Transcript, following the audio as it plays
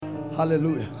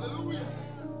Hallelujah.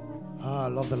 I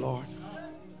love the Lord.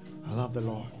 I love the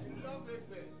Lord.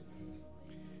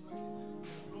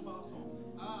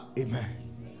 Amen.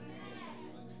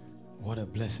 What a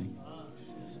blessing.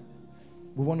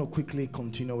 We want to quickly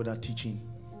continue with our teaching.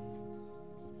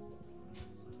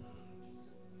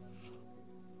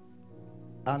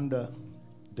 Under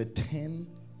the 10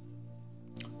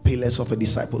 pillars of a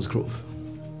disciple's growth.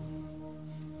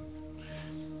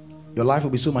 Your life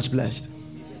will be so much blessed.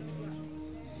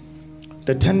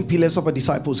 The 10 pillars of a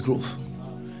disciple's growth.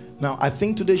 Now, I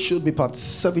think today should be part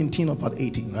 17 or part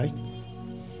 18, right?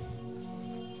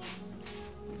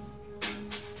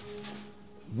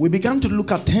 We began to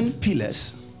look at 10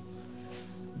 pillars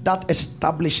that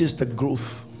establishes the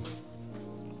growth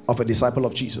of a disciple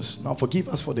of Jesus. Now, forgive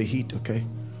us for the heat, okay?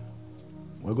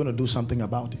 We're going to do something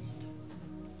about it.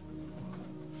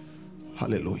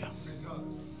 Hallelujah.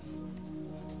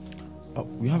 Oh,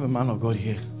 we have a man of God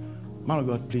here. Man of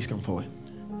God, please come forward.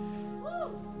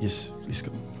 Yes, please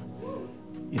come.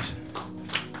 Yes.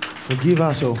 Forgive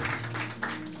us. So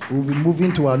we'll be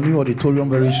moving to our new auditorium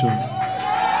very soon.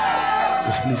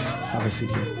 Yes, please have a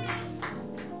seat here.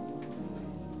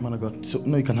 Man of God. So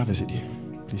no, you can have a seat here.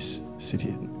 Please sit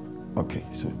here. Okay,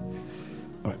 so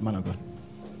all right, man of God.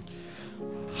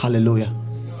 Hallelujah.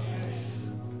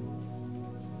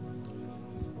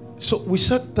 So we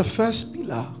said the first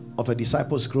pillar of a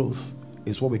disciple's growth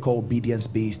is what we call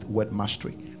obedience-based word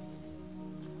mastery.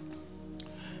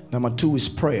 Number 2 is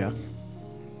prayer,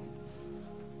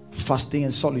 fasting,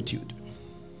 and solitude.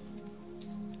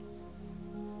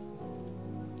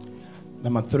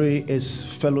 Number 3 is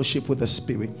fellowship with the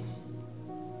Spirit.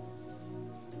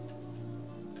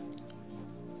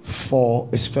 4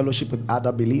 is fellowship with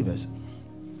other believers.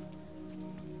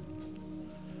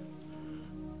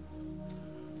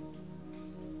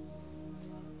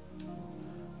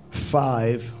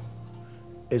 5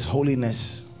 is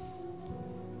holiness,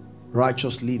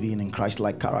 righteous living, and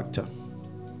Christ-like character.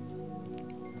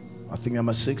 I think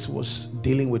number 6 was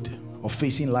dealing with or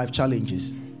facing life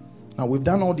challenges. Now, we've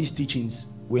done all these teachings.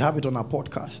 We have it on our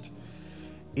podcast.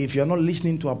 If you're not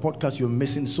listening to our podcast, you're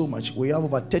missing so much. We have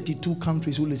over 32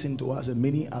 countries who listen to us, and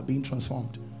many are being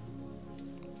transformed.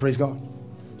 Praise God.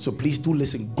 So please do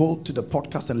listen. Go to the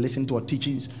podcast and listen to our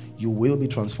teachings. You will be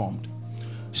transformed.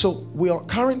 So we are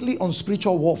currently on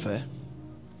spiritual warfare,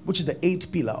 which is the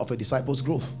 8th pillar of a disciple's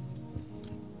growth.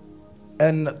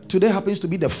 And today happens to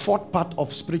be the 4th part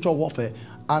of spiritual warfare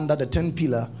under the 10th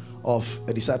pillar of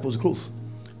a disciple's growth.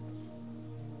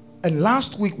 And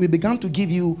last week we began to give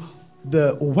you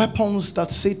the weapons that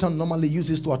Satan normally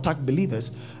uses to attack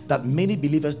believers that many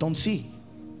believers don't see.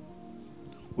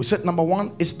 We said number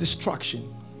 1 is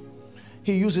distraction.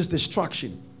 He uses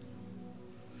distraction.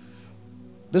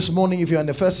 This morning, if you're in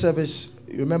the first service,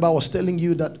 remember I was telling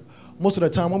you that most of the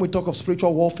time when we talk of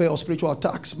spiritual warfare or spiritual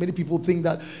attacks, many people think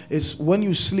that it's when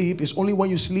you sleep, it's only when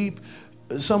you sleep,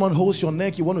 someone holds your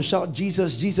neck, you want to shout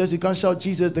Jesus, Jesus, you can't shout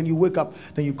Jesus, then you wake up,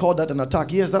 then you call that an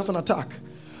attack. Yes, that's an attack.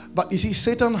 But you see,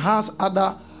 Satan has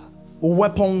other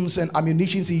weapons and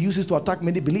ammunitions he uses to attack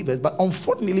many believers. But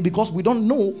unfortunately, because we don't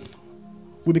know,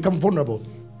 we become vulnerable.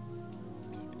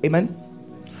 Amen.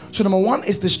 So number 1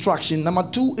 is distraction. Number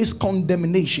 2 is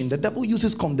condemnation. The devil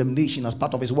uses condemnation as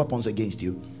part of his weapons against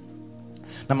you.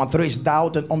 Number 3 is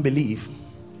doubt and unbelief.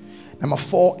 Number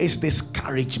 4 is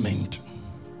discouragement.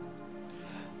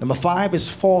 Number 5 is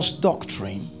false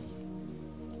doctrine.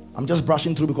 I'm just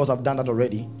brushing through because I've done that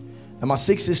already. Number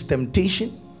 6 is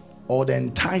temptation or the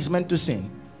enticement to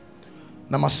sin.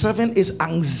 Number 7 is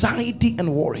anxiety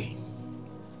and worry.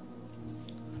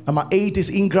 Number 8 is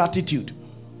ingratitude.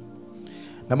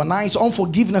 Number 9 is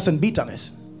unforgiveness and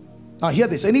bitterness. Now hear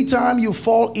this. Anytime you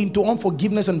fall into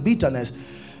unforgiveness and bitterness,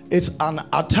 it's an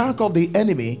attack of the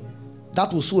enemy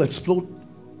that will soon explode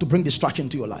to bring distraction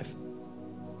to your life.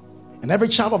 And every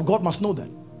child of God must know that.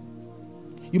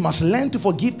 You must learn to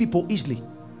forgive people easily.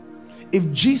 If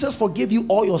Jesus forgave you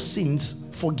all your sins,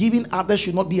 forgiving others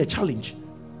should not be a challenge.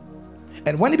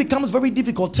 And when it becomes very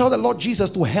difficult, tell the Lord Jesus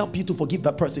to help you to forgive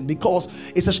that person, because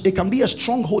it can be a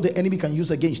stronghold the enemy can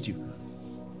use against you.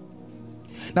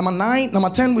 Number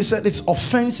 10, we said it's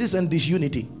offenses and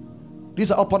disunity.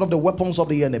 These are all part of the weapons of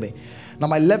the enemy.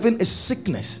 Number 11 is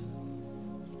sickness.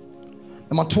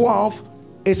 Number 12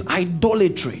 is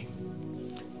idolatry.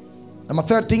 Number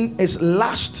 13 is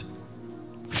lust.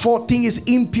 14 is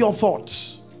impure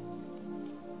thoughts.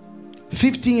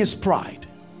 15 is pride.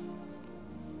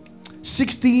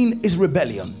 16 is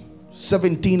rebellion.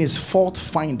 17 is fault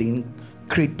finding,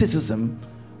 criticism,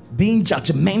 being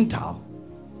judgmental,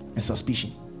 and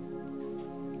suspicion.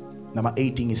 Number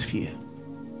 18 is fear.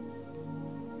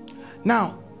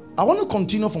 Now, I want to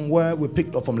continue from where we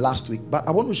picked up from last week, but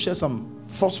I want to share some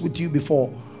thoughts with you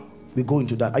before we go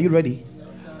into that. Are you ready?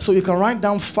 So you can write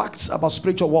down facts about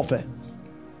spiritual warfare.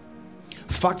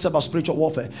 Facts about spiritual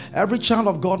warfare. Every child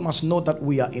of God must know that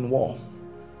we are in war.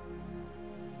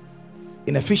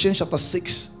 In Ephesians chapter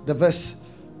 6, the verse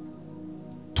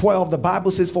 12, the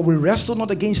Bible says, "For we wrestle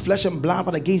not against flesh and blood,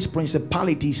 but against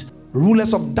principalities,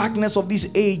 rulers of darkness of this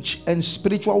age, and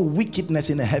spiritual wickedness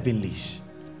in the heavenlies."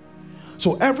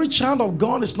 So every child of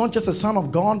God is not just a son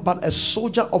of God, but a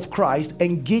soldier of Christ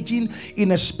engaging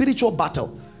in a spiritual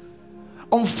battle.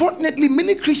 Unfortunately,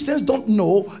 many Christians don't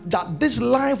know that this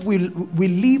life we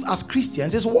live as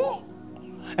Christians is war.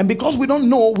 And because we don't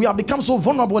know, we have become so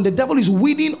vulnerable, and the devil is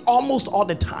winning almost all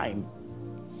the time.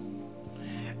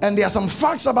 And there are some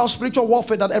facts about spiritual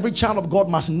warfare that every child of God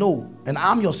must know and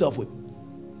arm yourself with.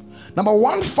 Number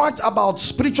one fact about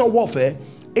spiritual warfare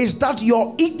is that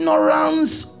your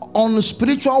ignorance on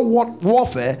spiritual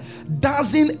warfare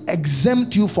doesn't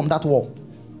exempt you from that war.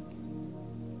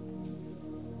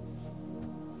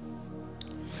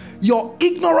 Your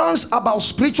ignorance about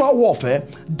spiritual warfare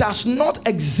does not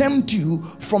exempt you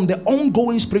from the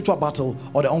ongoing spiritual battle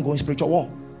or the ongoing spiritual war.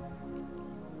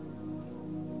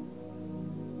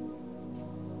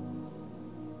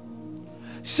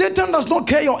 Satan does not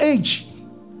care your age.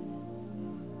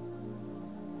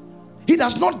 He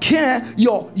does not care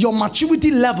your maturity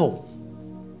level.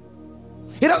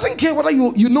 He doesn't care whether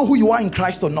you know who you are in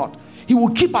Christ or not. He will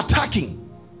keep attacking.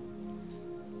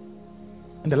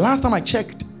 And the last time I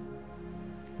checked,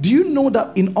 do you know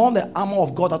that in all the armor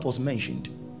of God that was mentioned,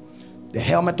 the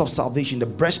helmet of salvation, the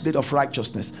breastplate of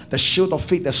righteousness, the shield of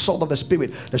faith, the sword of the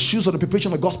Spirit, the shoes of the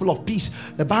preparation of the gospel of peace,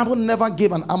 the Bible never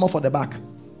gave an armor for the back.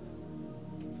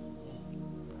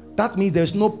 That means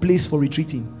there's no place for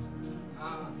retreating.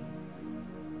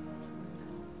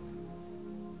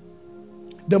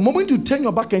 The moment you turn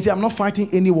your back and say, "I'm not fighting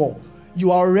any war," you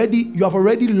have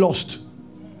already lost.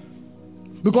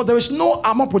 Because there is no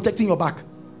armor protecting your back.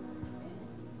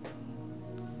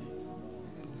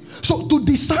 So to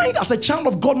decide as a child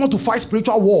of God not to fight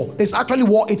spiritual war is actually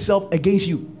war itself against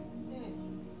you.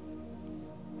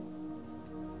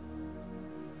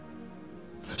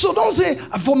 So don't say,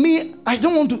 "For me, I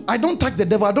don't touch the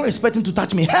devil, I don't expect him to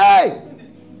touch me." Hey!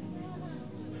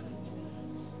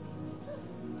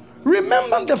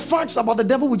 Remember the facts about the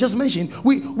devil we just mentioned.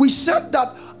 We said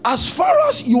that as far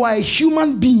as you are a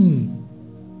human being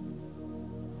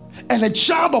and a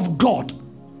child of God,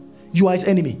 you are his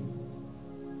enemy.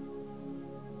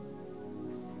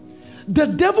 The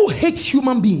devil hates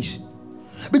human beings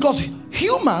because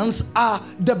humans are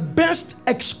the best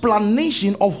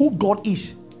explanation of who God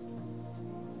is.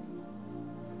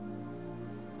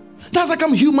 That's how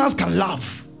come humans can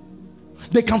love,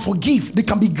 they can forgive, they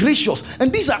can be gracious,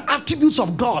 and these are attributes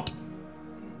of God.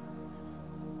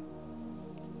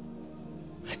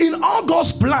 In all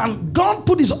God's plan, God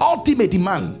put his ultimate in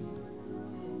man.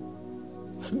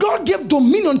 God gave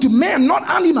dominion to men, not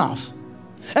animals.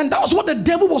 And that was what the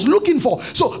devil was looking for.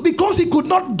 So because he could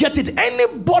not get it,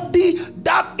 anybody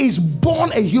that is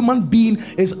born a human being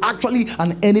is actually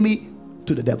an enemy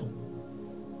to the devil.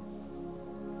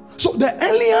 So the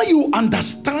earlier you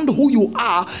understand who you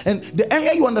are and the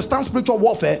earlier you understand spiritual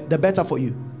warfare, the better for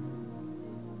you.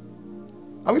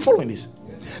 Are we following this?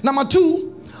 Yes. Number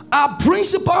two, our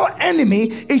principal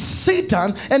enemy is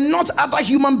Satan and not other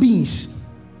human beings.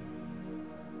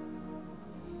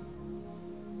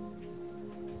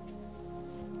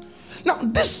 Now,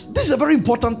 this is a very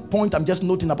important point I'm just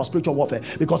noting about spiritual warfare,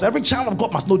 because every child of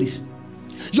God must know this.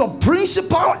 Your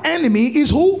principal enemy is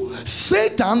who?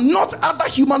 Satan, not other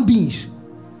human beings.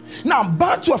 Now,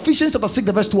 back to Ephesians chapter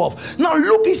 6, verse 12. Now,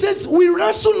 look, he says, we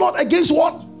wrestle not against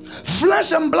what?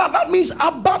 Flesh and blood. That means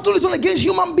our battle is not against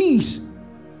human beings.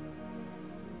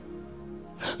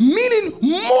 Meaning,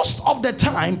 most of the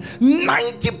time,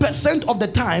 90% of the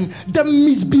time, the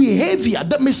misbehavior,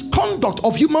 the misconduct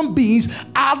of human beings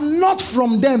are not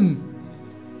from them.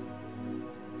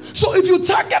 So if you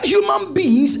target human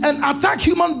beings and attack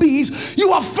human beings,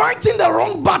 you are fighting the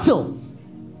wrong battle.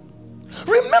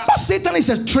 Remember, Satan is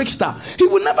a trickster. He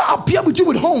will never appear with you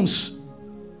with horns.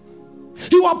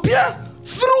 He will appear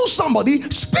through somebody,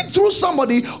 speak through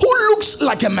somebody who looks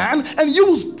like a man, and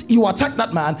you attack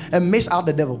that man and miss out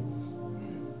the devil.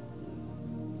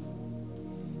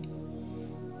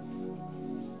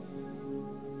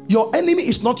 Your enemy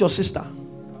is not your sister.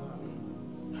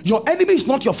 Your enemy is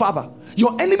not your father.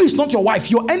 Your enemy is not your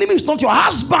wife. Your enemy is not your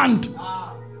husband.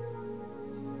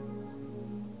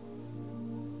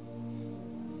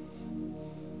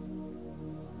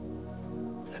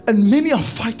 And many are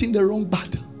fighting the wrong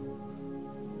battle.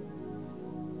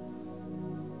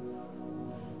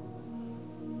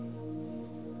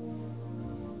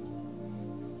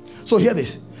 So hear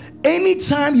this.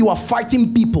 Anytime you are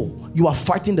fighting people, you are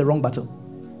fighting the wrong battle.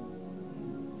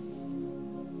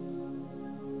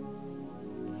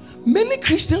 Many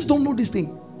Christians don't know this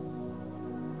thing.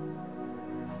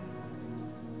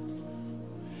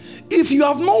 If you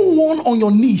have not won on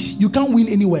your knees, you can't win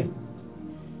anywhere.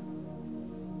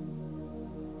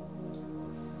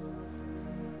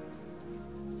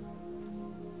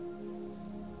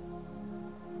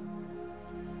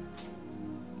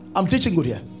 I'm teaching good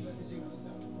here.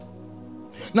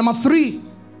 Number 3,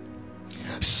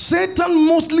 Satan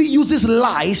mostly uses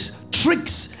lies,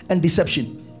 tricks, and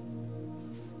deception.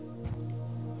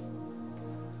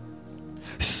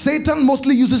 Satan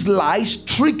mostly uses lies,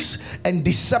 tricks, and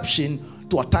deception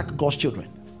to attack God's children.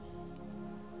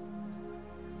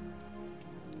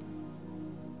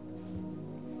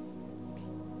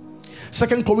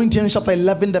 Second Corinthians chapter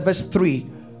 11, verse 3.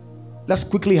 Let's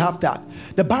quickly have that.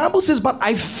 The Bible says, but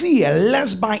I fear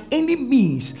lest by any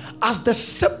means, as the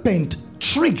serpent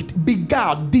tricked,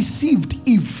 beguiled, deceived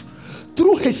Eve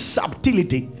through his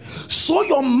subtlety, so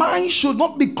your mind should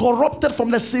not be corrupted from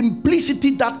the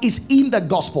simplicity that is in the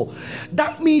gospel.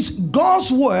 That means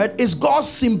God's word is God's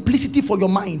simplicity for your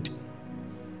mind.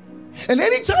 And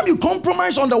anytime you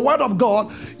compromise on the word of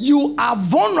God, you are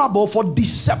vulnerable for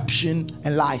deception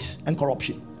and lies and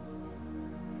corruption.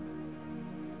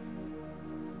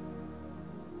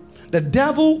 The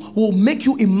devil will make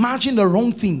you imagine the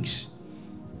wrong things.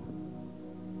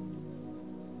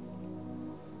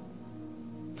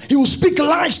 He will speak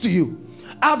lies to you.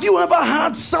 Have you ever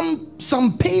had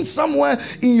some pain somewhere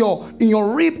in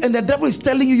your rib and the devil is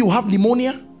telling you have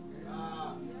pneumonia?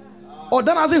 Or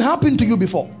that hasn't happened to you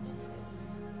before?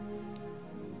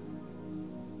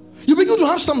 You begin to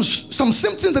have some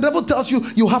symptoms. The devil tells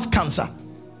you have cancer.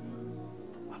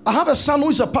 I have a son who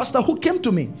is a pastor who came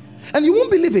to me, and you won't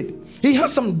believe it. He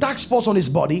has some dark spots on his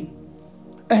body,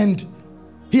 and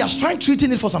he has tried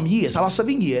treating it for some years, about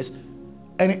 7 years,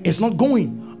 and it's not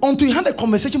going. Until he had a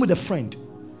conversation with a friend,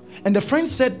 and the friend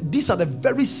said, these are the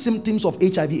very symptoms of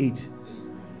HIV/AIDS.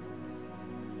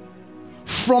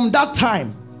 From that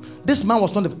time, this man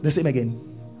was not the same again.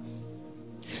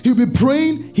 He'll be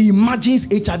praying, he imagines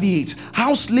HIV/AIDS,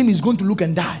 how slim he's going to look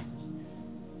and die.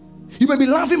 You may be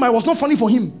laughing, but it was not funny for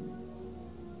him.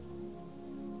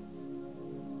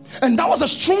 And that was a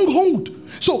stronghold.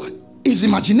 So his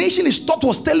imagination, his thought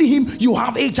was telling him you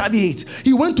have HIV/AIDS.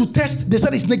 He went to test, they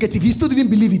said it's negative. He still didn't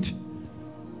believe it.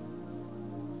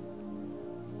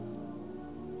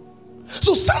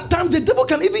 So sometimes the devil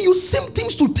can even use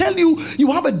symptoms to tell you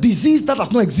you have a disease that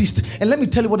does not exist. And let me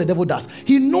tell you what the devil does.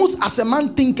 He knows as a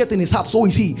man thinketh in his heart, so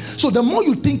is he. So the more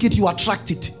you think it, you attract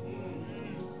it.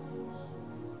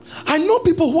 I know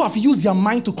people who have used their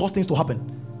mind to cause things to happen.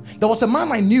 There was a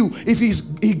man I knew, if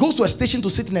he goes to a station to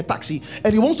sit in a taxi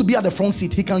and he wants to be at the front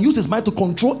seat, he can use his mind to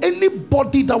control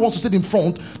anybody that wants to sit in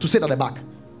front to sit at the back.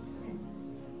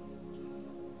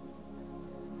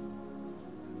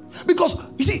 Because,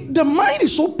 you see, the mind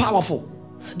is so powerful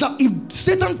that if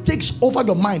Satan takes over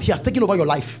your mind, he has taken over your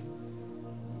life.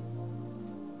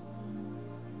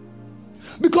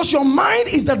 Because your mind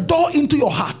is the door into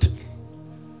your heart.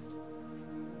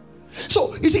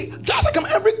 So, you see, that's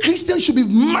like every Christian should be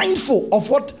mindful of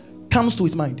what comes to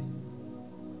his mind.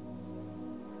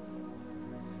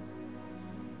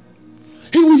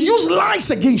 He will use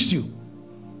lies against you.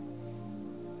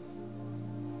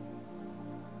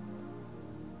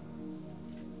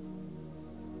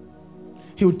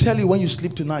 He will tell you when you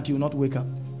sleep tonight, you will not wake up.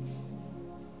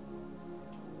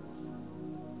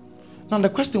 Now the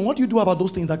question, what do you do about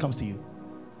those things that comes to you?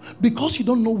 Because you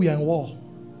don't know we are in war.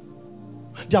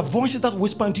 There are voices that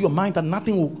whisper into your mind that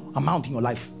nothing will amount in your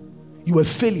life. You are a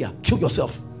failure. Kill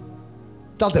yourself.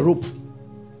 That's the rope.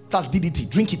 That's DDT.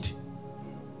 Drink it.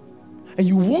 And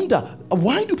you wonder,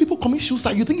 why do people commit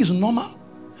suicide? You think it's normal?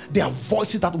 There are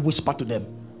voices that whisper to them,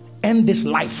 end this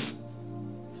life.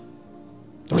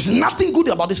 There is nothing good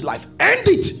about this life. End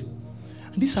it.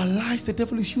 And these are lies the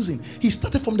devil is using. He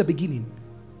started from the beginning.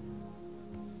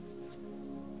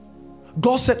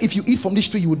 God said, if you eat from this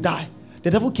tree, you will die.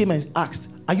 The devil came and asked,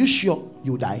 are you sure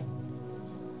you will die?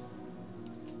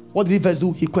 What did he first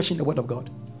do? He questioned the word of God.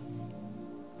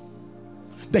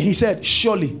 Then he said,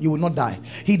 surely you will not die.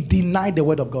 He denied the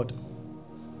word of God.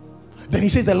 Then he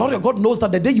says, the Lord your God knows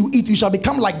that the day you eat, you shall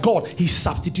become like God. He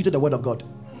substituted the word of God,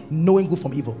 knowing good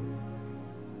from evil.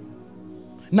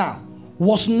 Now,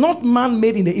 was not man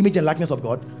made in the image and likeness of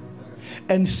God?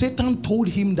 And Satan told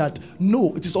him that,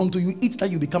 no, it is until you eat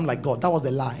that you become like God. That was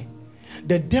the lie.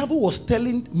 The devil was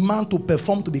telling man to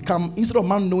perform to become, instead of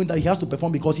man knowing that he has to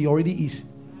perform because he already is.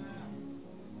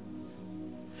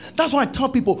 That's why I tell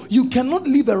people, you cannot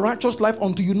live a righteous life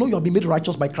until you know you have been made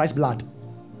righteous by Christ's blood.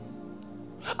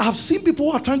 I've seen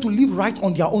people who are trying to live right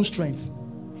on their own strength.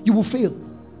 You will fail.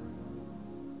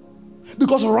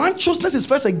 Because righteousness is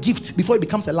first a gift before it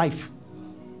becomes a life.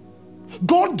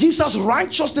 God gives us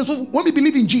righteousness when we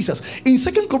believe in Jesus. In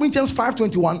 2 Corinthians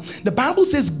 5:21, the Bible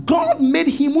says, God made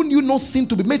him who knew no sin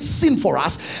to be made sin for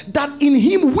us, that in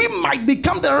him we might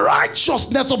become the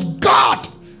righteousness of God.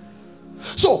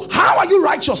 So, how are you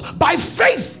righteous? By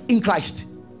faith in Christ.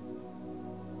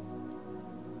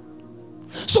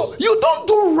 So, you don't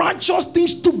do righteous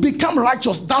things to become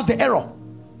righteous. That's the error.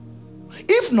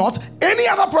 If not, any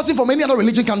other person from any other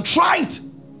religion can try it.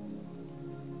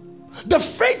 The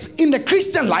faith in the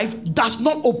Christian life does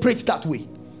not operate that way.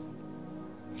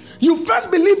 You first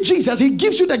believe Jesus, he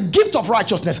gives you the gift of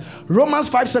righteousness. Romans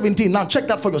 5:17. Now check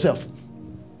that for yourself.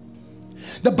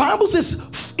 The Bible says,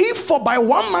 if for by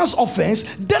one man's offense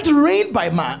death reigned by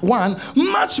one,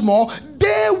 much more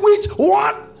they which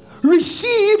what?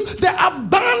 Receive the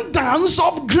abundance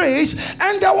of grace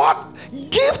and the what?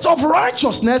 Gift of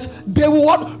righteousness, they will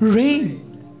what? Reign.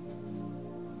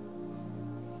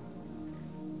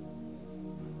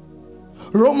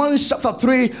 Romans chapter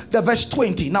 3, the verse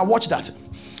 20. Now watch that.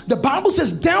 The Bible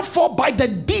says, therefore by the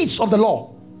deeds of the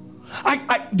law.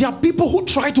 There are people who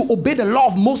try to obey the law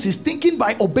of Moses thinking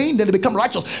by obeying them they become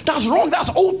righteous. That's wrong. That's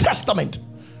Old Testament.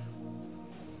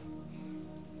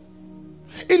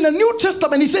 In the New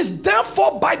Testament, he says,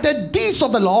 therefore by the deeds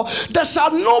of the law, there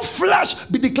shall no flesh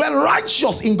be declared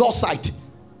righteous in God's sight.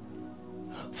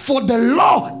 For the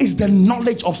law is the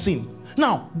knowledge of sin.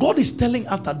 Now, God is telling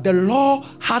us that the law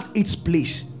had its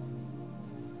place.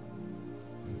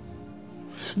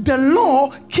 The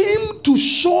law came to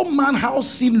show man how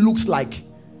sin looks like.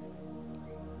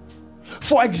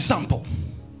 For example,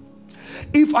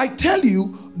 if I tell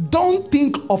you, don't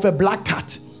think of a black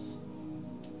cat.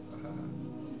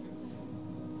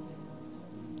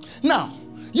 Now,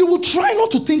 you will try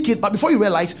not to think it, but before you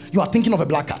realize, you are thinking of a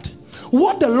black cat.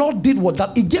 What the Lord did was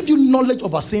that it gave you knowledge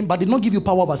of a sin, but did not give you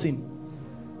power over sin.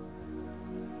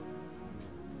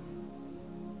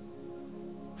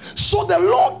 So the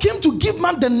law came to give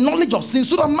man the knowledge of sin,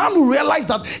 so that man will realize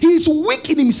that he is weak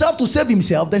in himself to save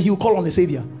himself, then he will call on the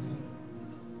Savior.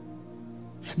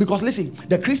 Because listen,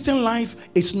 the Christian life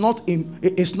is not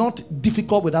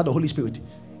difficult without the Holy Spirit.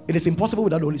 It is impossible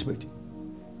without the Holy Spirit.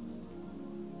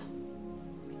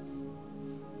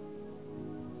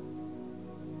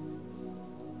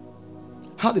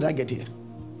 How did I get here?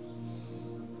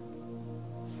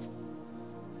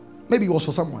 Maybe it was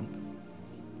for someone.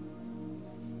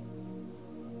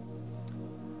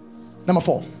 Number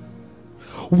 4.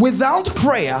 Without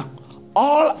prayer,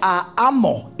 all our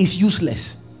armor is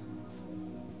useless.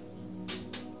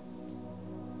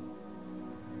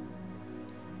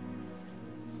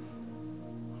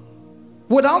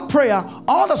 Without prayer,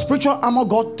 all the spiritual armor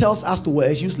God tells us to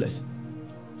wear is useless.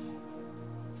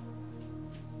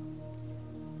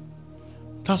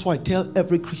 That's why I tell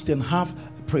every Christian, have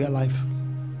a prayer life.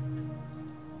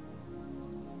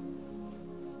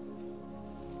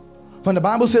 When the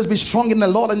Bible says be strong in the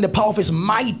Lord and in the power of his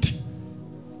might,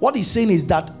 what he's saying is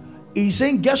that he's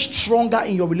saying get stronger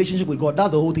in your relationship with God. That's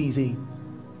the whole thing he's saying.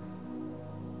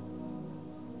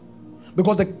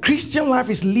 Because the Christian life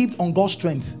is lived on God's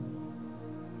strength.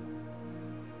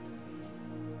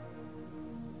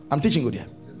 I'm teaching good here.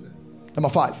 Yes, sir. Number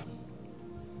 5.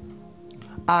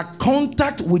 Our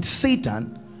contact with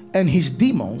Satan and his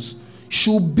demons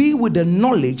should be with the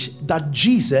knowledge that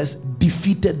Jesus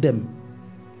defeated them.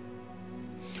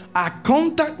 Our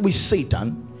contact with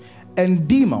Satan and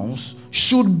demons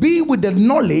should be with the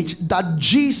knowledge that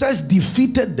Jesus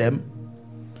defeated them,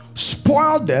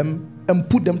 spoiled them, and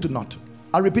put them to naught.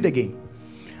 I'll repeat again.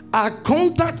 Our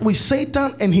contact with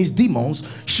Satan and his demons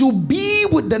should be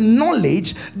with the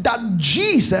knowledge that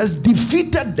Jesus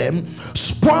defeated them,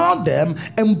 spoiled them,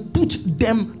 and put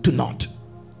them to naught.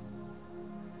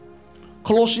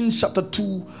 Colossians chapter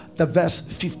 2, the verse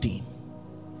 15.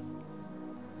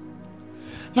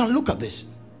 Now look at this.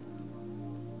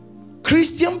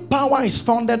 Christian power is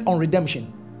founded on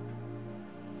redemption.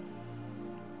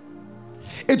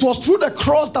 It was through the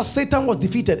cross that Satan was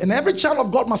defeated, and every child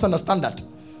of God must understand that.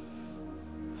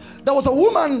 There was a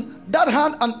woman that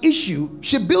had an issue.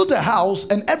 She built a house,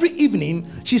 and every evening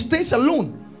she stays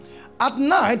alone. At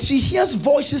night, she hears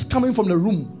voices coming from the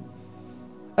room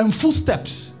and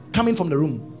footsteps coming from the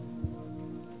room.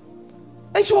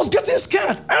 And she was getting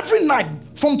scared. Every night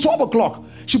from 12 o'clock,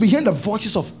 she'll be hearing the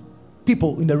voices of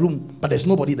people in the room, but there's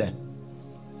nobody there.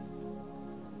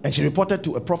 And she reported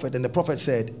to a prophet, and the prophet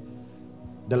said,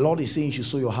 the Lord is saying you should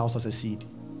sow your house as a seed.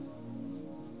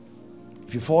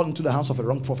 If you fall into the hands of a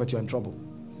wrong prophet, you're in trouble.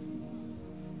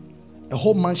 A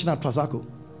whole mansion at Trazaco.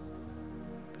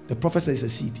 The prophet says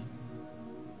it's a seed.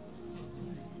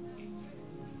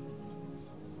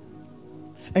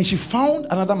 And she found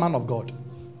another man of God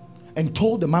and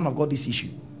told the man of God this issue.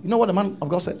 You know what the man of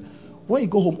God said? When you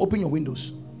go home, open your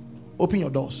windows, open your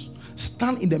doors,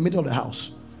 stand in the middle of the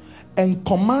house and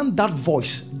command that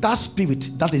voice, that spirit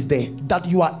that is there, that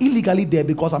you are illegally there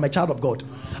because I'm a child of God.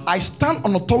 I stand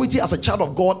on authority as a child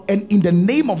of God, and in the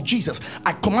name of Jesus,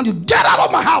 I command you, get out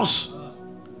of my house.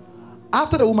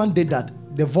 After the woman did that,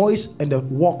 the voice and the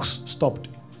walks stopped.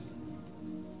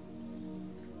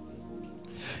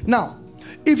 Now,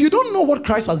 if you don't know what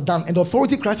Christ has done and the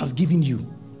authority Christ has given you,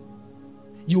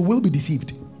 you will be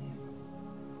deceived.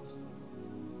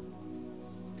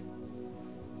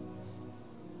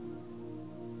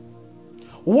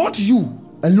 What you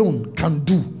alone can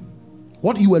do,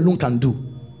 when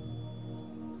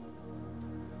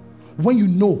you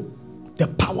know the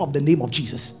power of the name of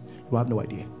Jesus, you have no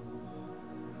idea.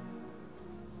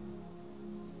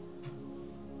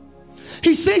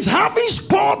 He says, having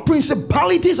spoiled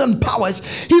principalities and powers,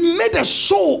 he made a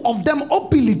show of them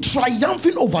openly,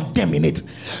 triumphing over them in it.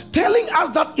 Telling us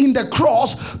that in the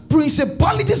cross,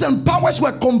 principalities and powers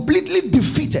were completely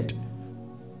defeated.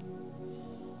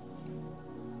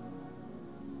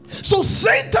 So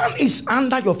Satan is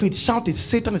under your feet. Shout it,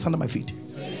 Satan is under my feet.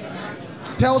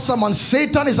 Tell someone,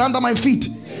 Satan is under my feet.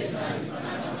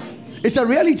 It's a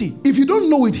reality. If you don't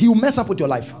know it, he will mess up with your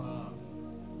life.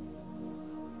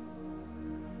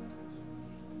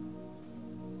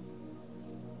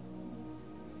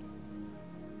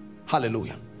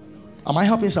 Hallelujah. Am I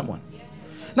helping someone?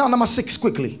 Now, number 6,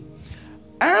 quickly.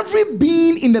 Every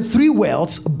being in the 3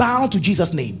 worlds bow to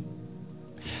Jesus' name.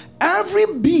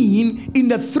 Every being in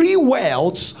the 3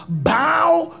 worlds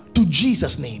bow to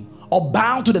Jesus' name, or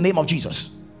bow to the name of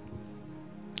Jesus.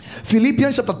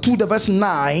 Philippians chapter 2, the verse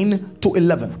 9 to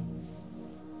 11.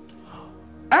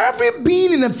 Every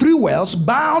being in the 3 worlds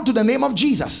bow to the name of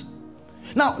Jesus.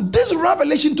 Now, this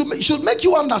revelation should make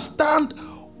you understand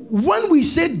when we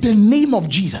say the name of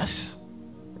Jesus.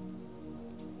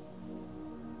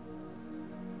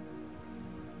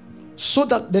 So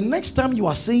that the next time you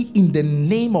are saying in the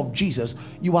name of Jesus,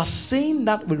 you are saying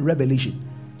that with revelation.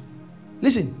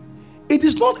 Listen, it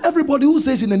is not everybody who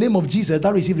says in the name of Jesus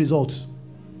that receives results.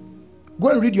 Go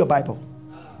and read your Bible.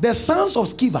 The sons of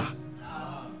Sceva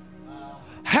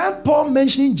heard Paul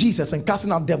mentioning Jesus and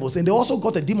casting out devils, and they also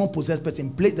got a demon-possessed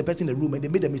person, placed the person in the room, and they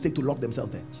made a mistake to lock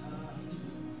themselves there.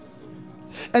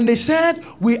 And they said,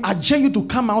 we adjure you to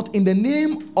come out in the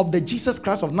name of the Jesus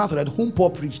Christ of Nazareth, whom Paul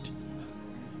preached.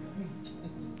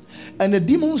 And the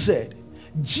demon said,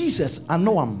 Jesus, I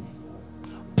know him.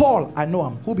 Paul, I know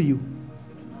him. Who be you?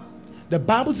 The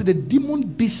Bible said the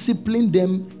demon disciplined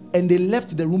them and they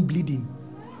left the room bleeding.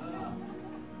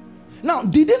 Now,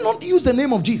 did they not use the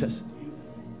name of Jesus?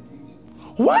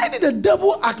 Why did the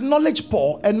devil acknowledge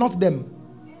Paul and not them?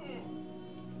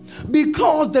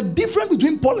 Because the difference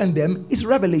between Paul and them is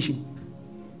revelation.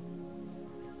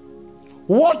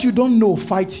 What you don't know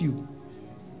fights you.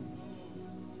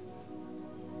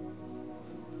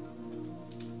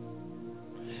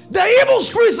 The evil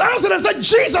spirits answered and said,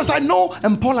 Jesus I know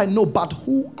and Paul I know, but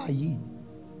who are ye?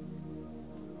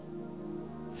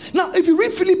 Now, if you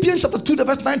read Philippians chapter 2, the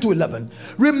verse 9 to 11,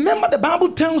 remember the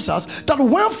Bible tells us that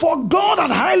wherefore God had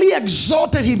highly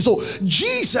exalted him. So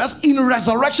Jesus in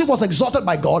resurrection was exalted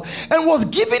by God and was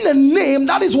given a name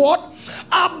that is what?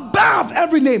 Above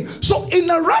every name. So in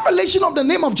the revelation of the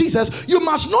name of Jesus, you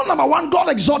must know, number 1, God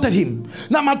exalted him.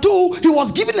 Number 2, he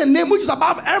was given a name which is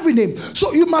above every name.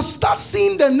 So you must start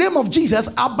seeing the name of Jesus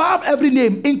above every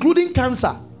name, including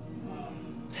cancer,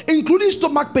 including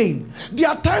stomach pain. There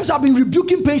are times I've been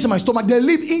rebuking pains in my stomach. They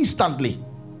leave instantly.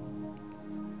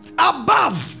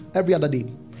 Above every other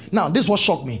name. Now, this is what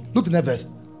shocked me. Look in the verse.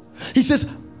 He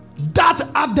says, that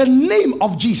at the name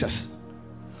of Jesus.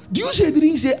 Do you see? He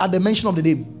didn't say at the mention of the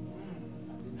name.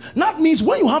 That means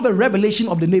when you have a revelation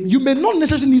of the name, you may not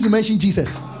necessarily need to mention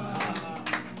Jesus.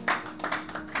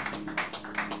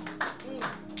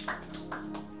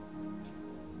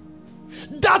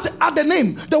 That at the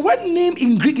name. The word name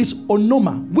in Greek is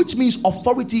onoma, which means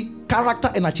authority, character,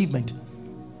 and achievement.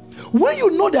 When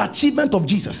you know the achievement of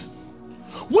Jesus,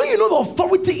 when you know the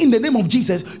authority in the name of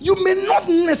Jesus, you may not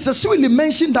necessarily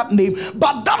mention that name,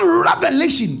 but that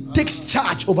revelation takes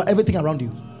charge over everything around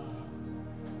you.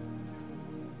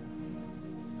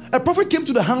 A prophet came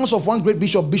to the house of one great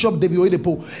bishop, Bishop David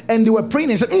Oyedepo, and they were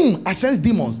praying and said, I sense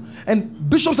demons. And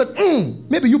Bishop said,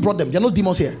 maybe you brought them. There are no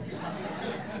demons here.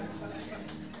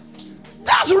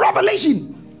 That's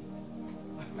revelation.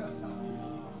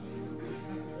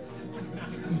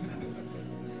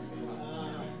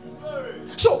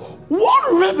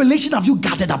 revelation have you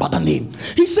gathered about the name?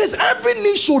 He says every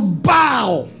knee should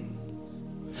bow.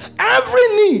 Every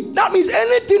knee. That means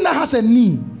anything that has a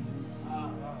knee.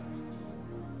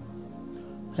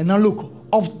 And now look,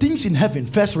 of things in heaven,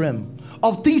 first realm.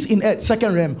 Of things in earth,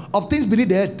 second realm. Of things beneath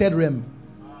the earth, third realm.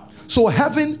 So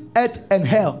heaven, earth, and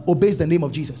hell obeys the name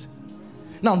of Jesus.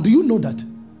 Now, do you know that?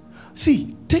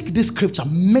 See, take this scripture,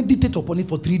 meditate upon it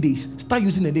for 3 days. Start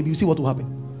using the name, you see what will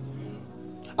happen.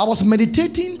 I was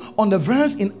meditating on the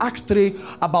verse in Acts 3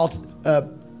 about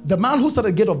the man who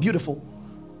started the gate of beautiful.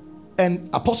 And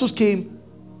apostles came.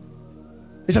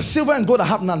 He said, silver and gold I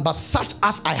have none, but such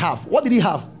as I have. What did he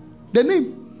have? The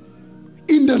name.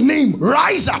 In the name,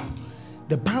 rise up.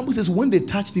 The Bible says when they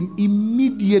touched him,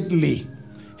 immediately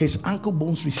his ankle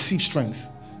bones received strength.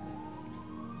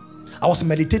 I was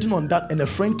meditating on that, and a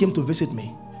friend came to visit me.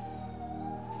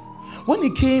 When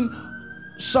he came,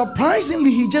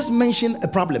 surprisingly, he just mentioned a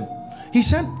problem. He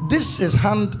said his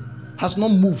hand has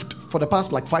not moved for the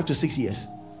past like 5 to 6 years.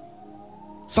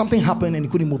 Something happened and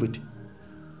he couldn't move it.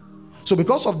 So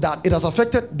because of that, it has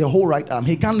affected the whole right arm.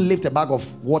 He can't lift a bag of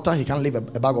water. He can't lift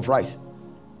a bag of rice.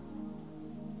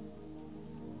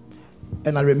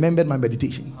 And I remembered my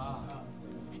meditation.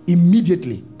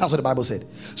 Immediately. That's what the Bible said.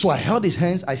 So I held his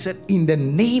hands. I said, in the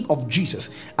name of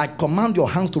Jesus, I command your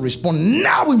hands to respond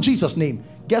now in Jesus' name.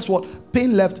 Guess what?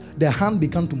 Pain left. The hand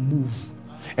began to move.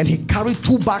 And he carried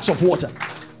 2 bags of water.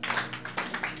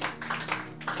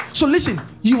 So listen,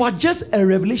 you are just a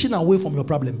revelation away from your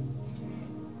problem.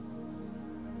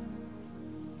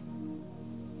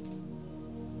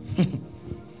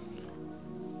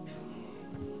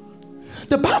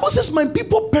 The Bible says, my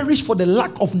people perish for the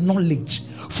lack of knowledge.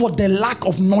 For the lack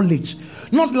of knowledge.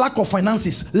 Not lack of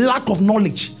finances, lack of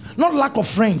knowledge. Not lack of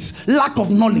friends, lack of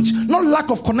knowledge. Not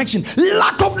lack of connection,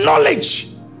 lack of knowledge.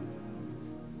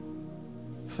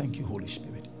 Thank you, Holy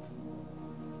Spirit.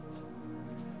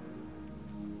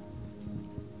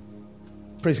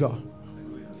 Praise God.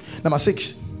 Number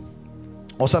 6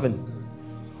 or 7.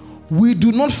 We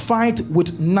do not fight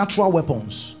with natural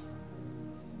weapons.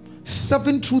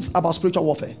 7 truths about spiritual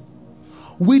warfare.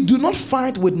 We do not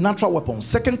fight with natural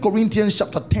weapons. 2 Corinthians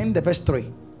chapter 10, the verse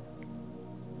 3.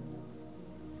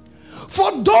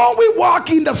 For though we walk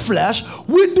in the flesh,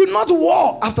 we do not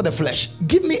war after the flesh.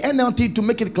 Give me NLT to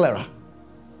make it clearer.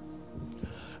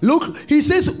 Look, he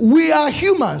says we are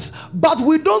humans, but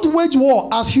we don't wage war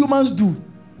as humans do.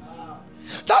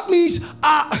 That means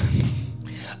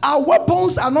our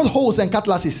weapons are not hoes and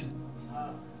cutlasses.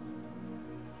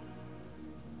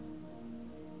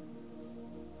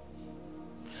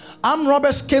 Armed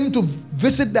robbers came to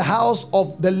visit the house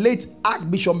of the late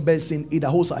Archbishop Benson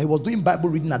Idahosa. He was doing Bible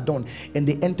reading at dawn, and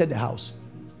they entered the house.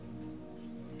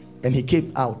 And he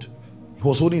came out. He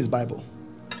was holding his Bible.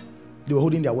 They were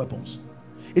holding their weapons.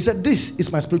 He said, this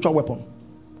is my spiritual weapon.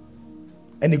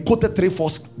 And he quoted 3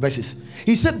 false verses.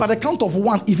 He said, by the count of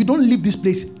 1, if you don't leave this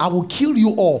place, I will kill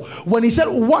you all. When he said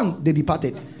 1, they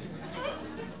departed.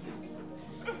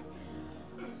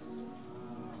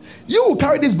 You will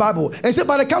carry this Bible and say,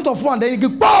 by the count of 1, then you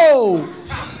go, whoa!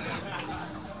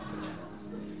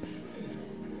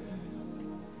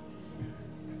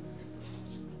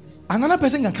 Another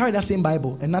person can carry that same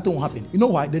Bible and nothing will happen. You know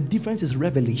why? The difference is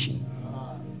revelation.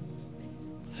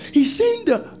 He's saying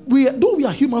that though we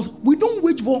are humans, we don't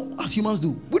wage war as humans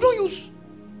do. We don't use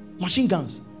machine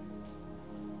guns.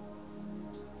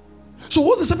 So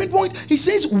what's the 7th point? He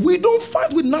says we don't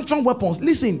fight with natural weapons.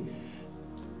 Listen,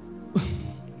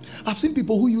 I've seen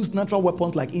people who use natural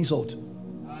weapons like insult.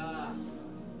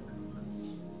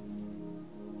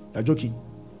 They're joking.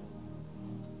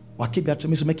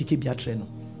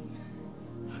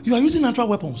 You are using natural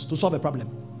weapons to solve a problem.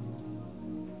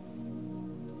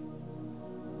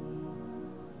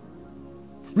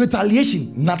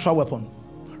 Retaliation, natural weapon.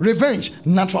 Revenge,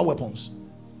 natural weapons.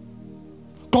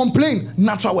 Complain,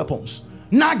 natural weapons.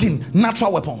 Nagging,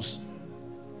 natural weapons.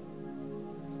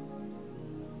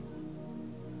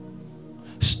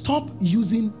 Stop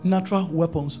using natural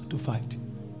weapons to fight.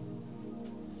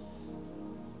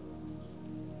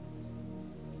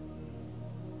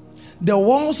 The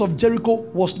walls of Jericho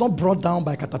was not brought down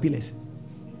by caterpillars.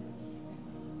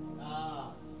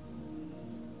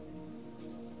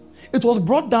 It was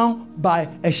brought down by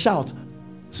a shout,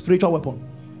 spiritual weapon.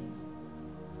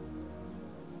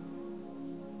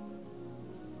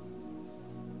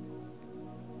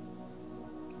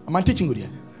 Am I teaching good here?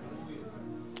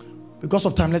 Because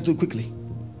of time, let's do it quickly.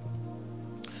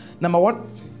 Number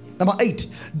 8.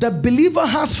 The believer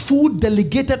has full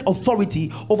delegated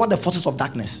authority over the forces of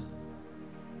darkness.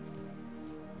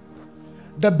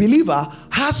 The believer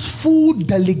has full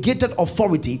delegated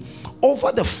authority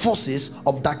over the forces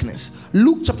of darkness.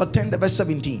 Luke chapter 10, verse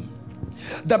 17.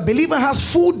 The believer has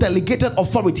full delegated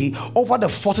authority over the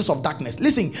forces of darkness.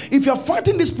 Listen, if you're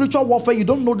fighting this spiritual warfare, you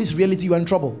don't know this reality, you are in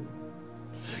trouble.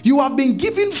 You have been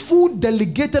given full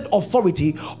delegated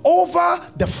authority over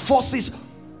the forces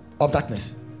of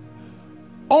darkness.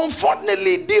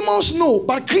 Unfortunately, demons know,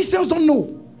 but Christians don't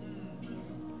know.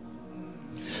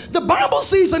 The Bible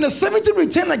says, and the 70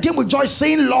 returned again with joy,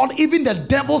 saying, Lord, even the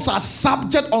devils are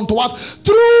subject unto us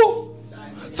through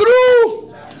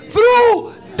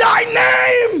thy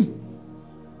name.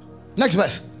 Next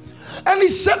verse. And he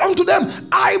said unto them,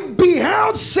 I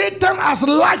beheld Satan as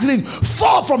lightning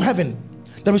fall from heaven.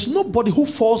 There is nobody who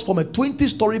falls from a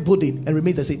 20-story building and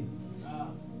remains the same.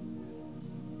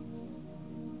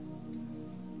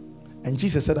 And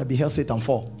Jesus said, I beheld Satan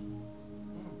fall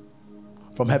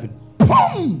from heaven.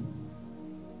 Boom!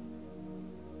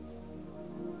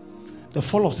 The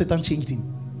fall of Satan changed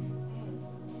him.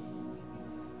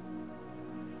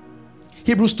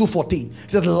 Hebrews 2:14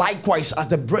 says, likewise as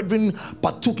the brethren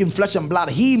partook in flesh and blood,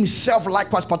 he himself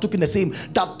likewise partook in the same,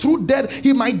 that through death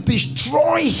he might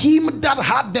destroy him that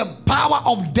had the power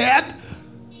of death,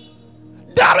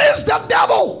 that is the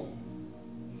devil.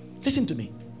 Listen to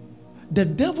me. The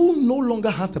devil no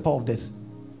longer has the power of death.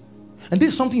 And this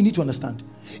is something you need to understand.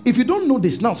 If you don't know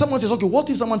this, now someone says, okay, what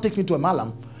if someone takes me to a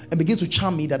malam and begins to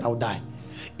charm me that I'll die?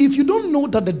 If you don't know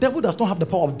that the devil does not have the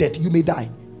power of death, you may die.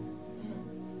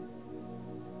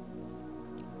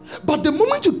 But the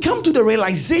moment you come to the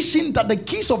realization that the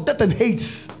keys of death and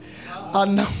hate are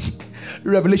now,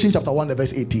 Revelation chapter 1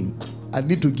 verse 18, I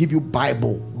need to give you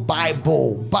Bible.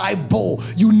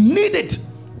 You need it.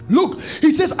 Look,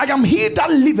 he says, I am he that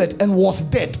liveth and was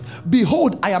dead.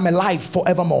 Behold, I am alive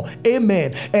forevermore.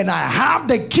 Amen. And I have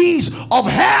the keys of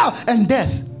hell and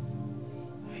death.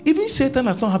 Even Satan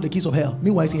does not have the keys of hell.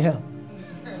 Meanwhile, he's in hell.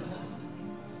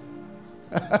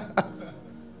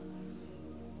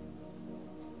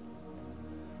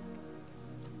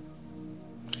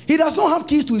 He does not have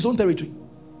keys to his own territory.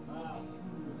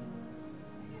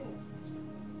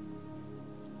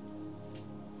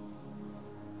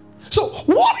 So,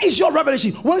 what is your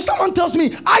revelation? When someone tells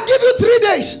me, I give you 3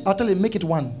 days, I'll tell him, make it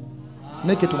 1.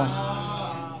 Make it 1.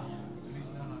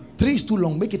 3 is too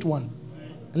long, make it 1.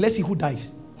 And let's see who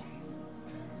dies.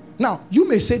 Now, you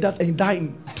may say that and die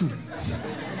in 2.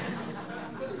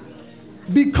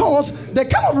 Because the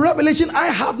kind of revelation I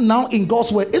have now in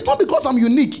God's word, it's not because I'm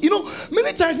unique. You know,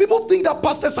 many times people think that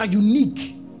pastors are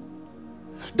unique.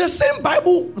 The same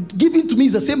Bible given to me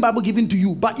is the same Bible given to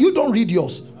you, but you don't read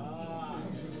yours.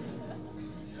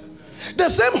 The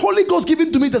same Holy Ghost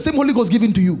given to me is the same Holy Ghost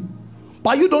given to you,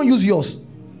 but you don't use yours.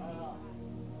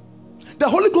 The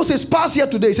Holy Ghost says, pass here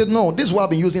today. He said, no, this is what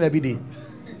I've been using every day.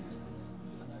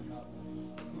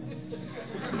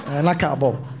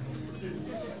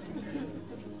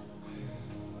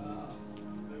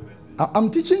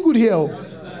 I'm teaching good here.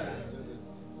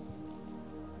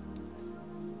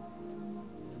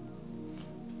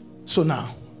 So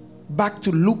now, back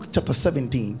to Luke chapter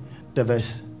 17, the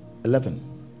verse 11.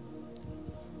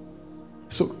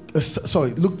 So,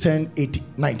 Luke 10, 18,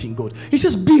 19, good. He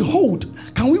says, behold,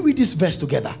 can we read this verse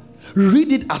together?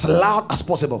 Read it as loud as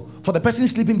possible for the person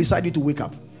sleeping beside you to wake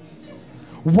up.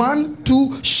 1,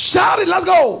 2, shout it, let's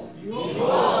go.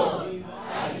 Behold,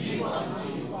 I give unto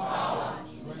you power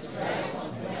to tread on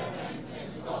serpents and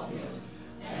scorpions,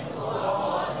 and over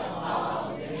all the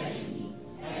power of the enemy,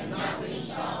 and nothing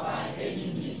shall by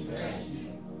any means hurt you.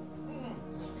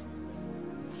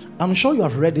 I'm sure you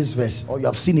have read this verse or you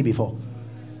have seen it before.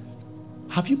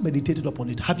 Have you meditated upon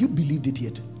it? Have you believed it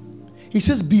yet? He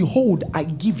says, behold, I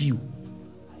give you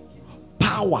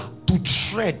power to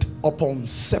tread upon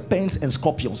serpents and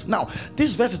scorpions. Now,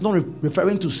 this verse is not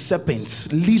referring to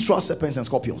serpents, literal serpents and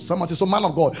scorpions. Someone says, so man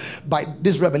of God, by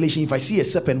this revelation, if I see a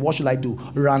serpent, what should I do?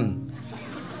 Run.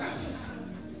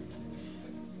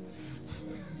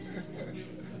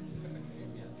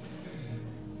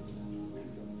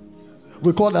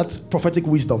 We call that prophetic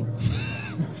wisdom.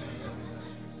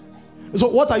 So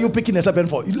what are you picking a serpent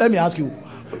for? Let me ask you.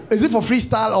 Is it for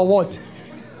freestyle or what?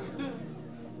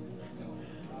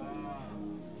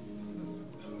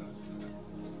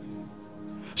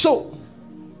 So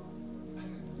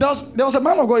there was a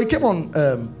man of God. He came on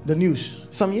the news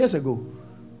some years ago.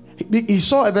 He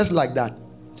saw a verse like that,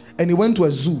 and he went to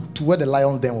a zoo to where the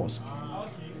lion's den was,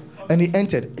 and he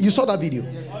entered. You saw that video.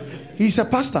 He's a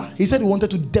pastor. He said he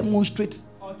wanted to demonstrate.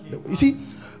 You see,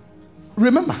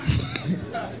 remember.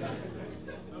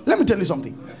 Let me tell you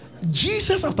something.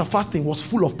 Jesus, after fasting, was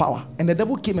full of power, and the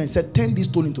devil came and said, turn this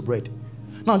stone into bread.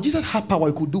 Now, Jesus had power,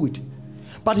 he could do it.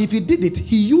 But if he did it,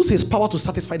 he used his power to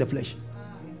satisfy the flesh.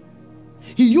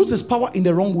 He used his power in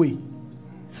the wrong way.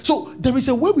 So there is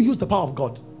a way we use the power of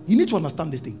God. You need to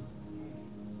understand this thing.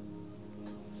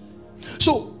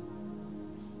 So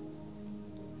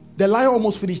the liar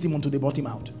almost finished him until they brought him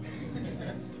out.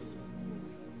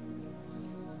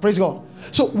 Praise God.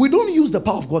 So we don't use the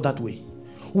power of God that way.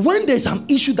 When there's an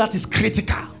issue that is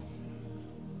critical.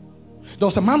 There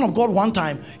was a man of God one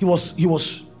time. He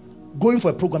was going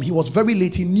for a program. He was very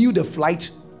late. He knew the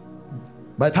flight.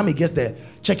 By the time he gets there,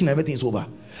 checking everything is over.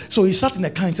 So he sat in the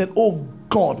car and said, "Oh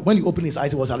God." When he opened his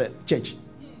eyes, he was at the church.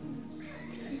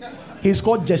 He's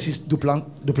called Jesse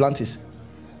Duplantis.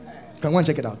 Can go and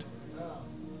check it out.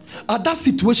 At that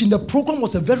situation, the program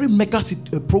was a very mega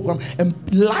program, and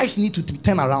lives need to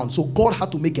turn around. So God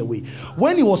had to make a way.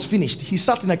 When he was finished, he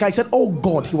sat in the car. He said, "Oh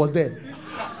God," he was there.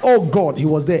 "Oh God," he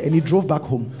was there, and he drove back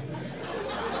home.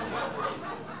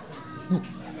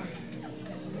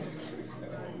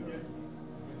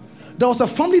 There was a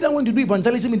family that went to do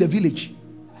evangelism in the village,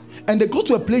 and they go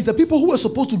to a place. The people who were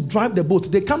supposed to drive the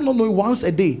boat, they come not knowing once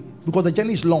a day because the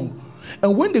journey is long.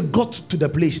 And when they got to the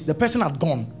place, the person had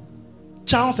gone.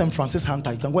 Charles and Francis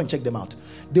Hunter, you can go and check them out.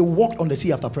 They walked on the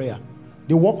sea after prayer.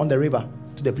 They walked on the river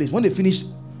to the place. When they finished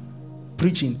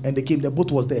preaching and they came, the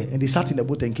boat was there, and they sat in the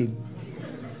boat and came.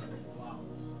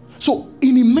 So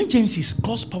in emergencies,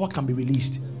 God's power can be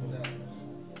released.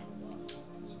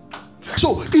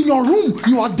 So in your room,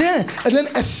 you are there, and then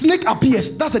a snake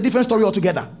appears. That's a different story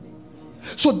altogether.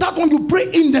 So that one you pray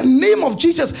in the name of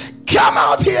Jesus, come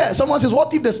out here. Someone says,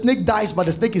 "What if the snake dies, but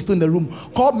the snake is still in the room?"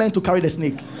 Call men to carry the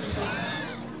snake.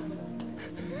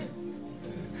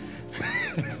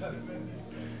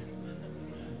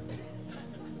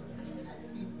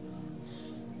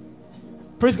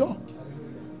 Praise God.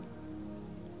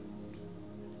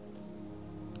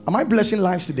 Am I blessing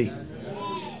lives today?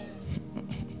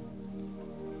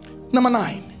 Number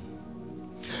 9.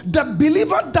 The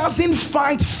believer doesn't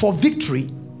fight for victory,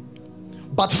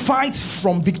 but fights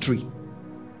from victory.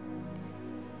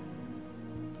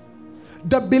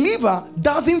 The believer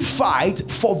doesn't fight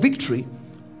for victory,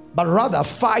 but rather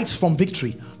fights from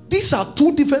victory. These are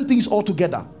two different things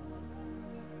altogether.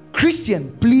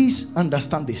 Christian, please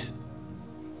understand this.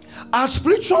 Our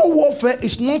spiritual warfare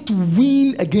is not to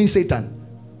win against Satan.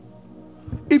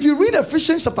 If you read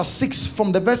Ephesians chapter 6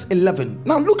 from the verse 11,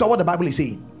 now look at what the Bible is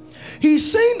saying. He's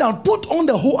saying that put on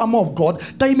the whole armor of God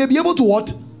that you may be able to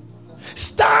what?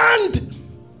 Stand.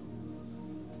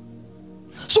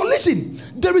 So listen,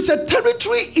 there is a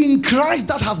territory in Christ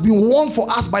that has been won for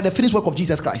us by the finished work of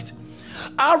Jesus Christ.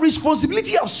 Our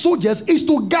responsibility as soldiers is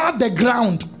to guard the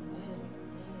ground.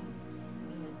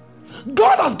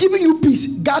 God has given you peace,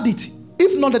 guard it.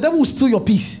 If not, the devil will steal your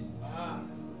peace.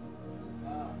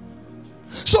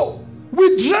 So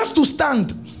we dress to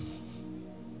stand.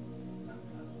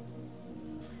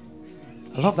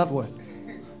 I love that word.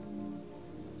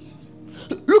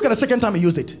 Look at the second time he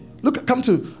used it. Look, come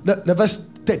to the verse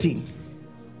 13.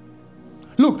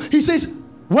 Look, he says,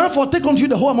 "Wherefore take unto you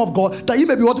the whole armor of God, that you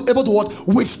may be able to what?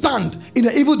 Withstand in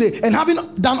the evil day, and having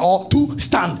done all, to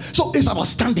stand." So it's about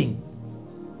standing.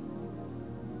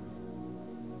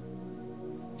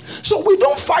 So we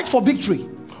don't fight for victory.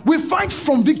 We fight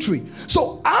from victory.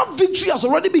 So our victory has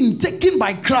already been taken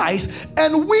by Christ,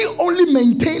 and we only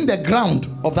maintain the ground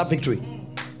of that victory.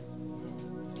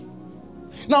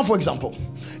 Now, for example,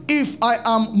 if I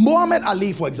am Muhammad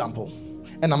Ali, for example,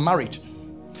 and I'm married,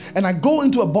 and I go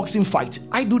into a boxing fight,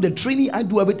 I do the training, I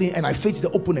do everything, and I face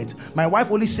the opponent. My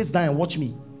wife only sits down and watch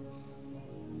me.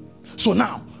 So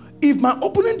now, if my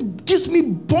opponent gives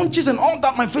me punches and all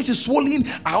that, my face is swollen,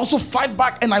 I also fight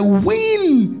back and I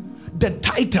win the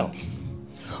title.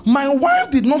 My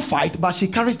wife did not fight, but she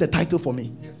carries the title for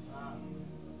me. Yes.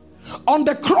 On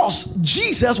the cross,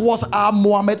 Jesus was our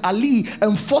Muhammad Ali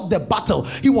and fought the battle.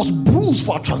 He was bruised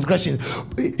for our transgression.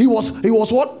 He was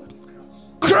what?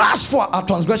 Crushed for our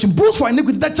transgression, bruised for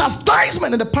iniquity. The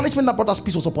chastisement and the punishment that brought us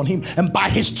peace was upon him, and by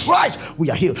his stripes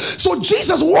we are healed. So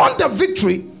Jesus won the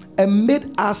victory and made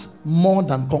us more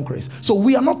than conquerors. So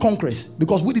we are not conquerors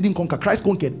because we didn't conquer. Christ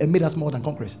conquered and made us more than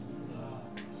conquerors.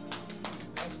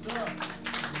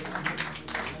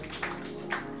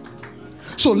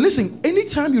 So listen,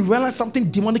 anytime you realize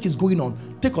something demonic is going on,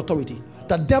 take authority.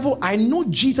 The devil, I know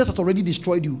Jesus has already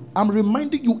destroyed you. I'm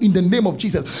reminding you in the name of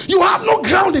Jesus. You have no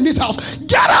ground in this house.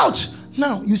 Get out.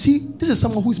 Now, you see, this is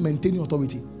someone who is maintaining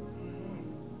authority.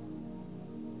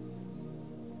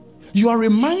 You are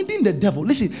reminding the devil.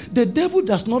 Listen, the devil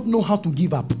does not know how to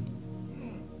give up.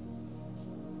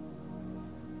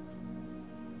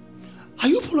 Are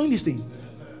you following this thing?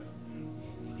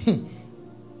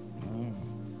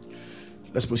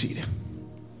 Let's proceed.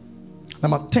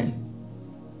 Number 10.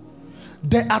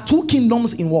 There are two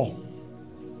kingdoms in war: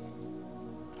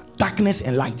 darkness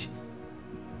and light.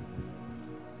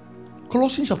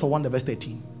 Colossians chapter 1, verse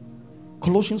 13.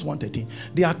 Colossians 1:13.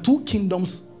 There are two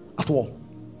kingdoms at war.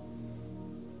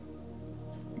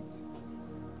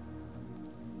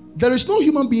 There is no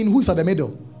human being who is at the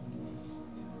middle.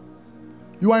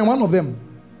 You are in one of them.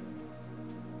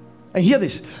 And hear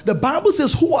this. The Bible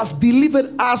says, who has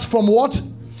delivered us from what?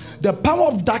 The power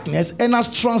of darkness, and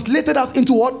has translated us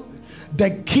into what?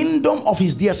 The kingdom of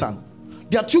his dear son.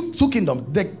 There are two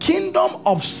kingdoms. The kingdom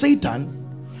of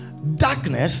Satan,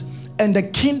 darkness, and the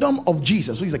kingdom of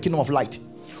Jesus, which is the kingdom of light.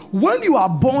 When you are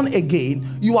born again,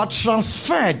 you are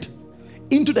transferred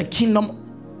into the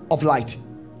kingdom of light,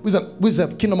 which is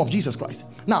the kingdom of Jesus Christ.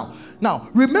 Now,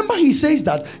 remember, he says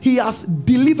that he has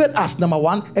delivered us, number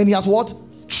one, and he has what?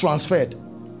 Transferred.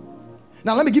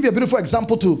 Now, let me give you a beautiful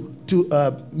example to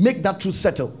make that truth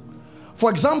settle. For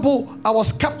example, I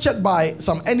was captured by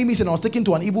some enemies and I was taken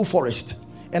to an evil forest,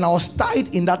 and I was tied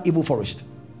in that evil forest.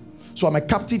 So I'm a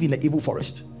captive in the evil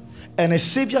forest, and a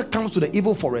savior comes to the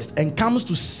evil forest and comes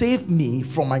to save me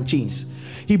from my chains.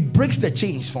 He breaks the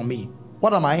chains for me.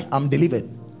 What am I? I'm delivered,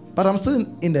 but I'm still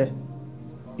in the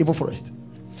evil forest.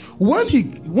 When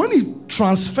he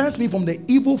transfers me from the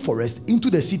evil forest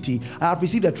into the city, I have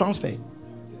received a transfer.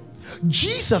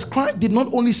 Jesus Christ did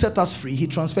not only set us free, he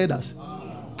transferred us.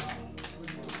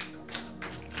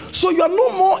 So you are no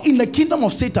more in the kingdom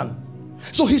of Satan.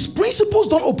 So his principles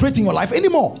don't operate in your life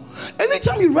anymore.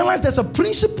 Anytime you realize there's a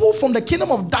principle from the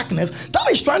kingdom of darkness that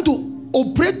is trying to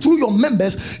operate through your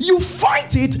members, you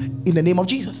fight it in the name of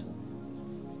Jesus.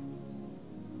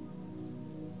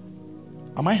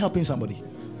 Am I helping somebody?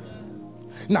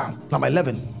 Now, number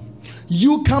 11.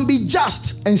 You can be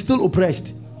just and still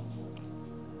oppressed.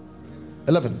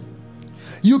 11.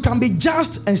 You can be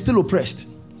just and still oppressed.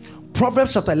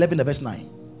 Proverbs chapter 11, verse 9.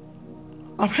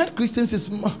 I've heard Christians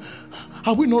say,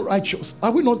 are we not righteous?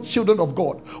 Are we not children of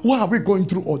God? Why are we going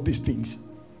through all these things?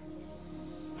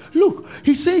 Look,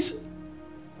 he says,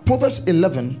 Proverbs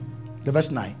 11, verse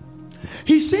 9.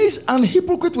 He says, an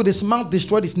hypocrite with his mouth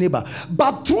destroyed his neighbor,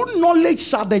 but through knowledge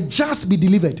shall the just be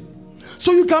delivered.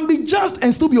 So you can be just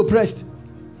and still be oppressed.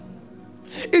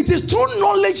 It is through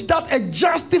knowledge that a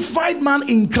justified man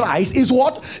in Christ is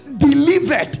what?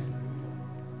 Delivered.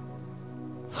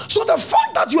 So the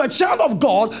fact that you are a child of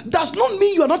God does not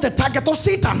mean you are not a target of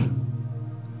Satan.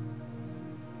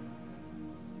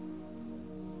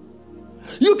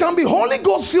 You can be Holy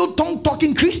Ghost filled, tongue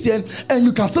talking Christian, and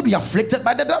you can still be afflicted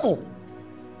by the devil.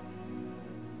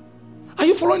 Are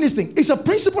you following this thing? It's a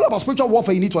principle about spiritual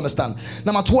warfare you need to understand.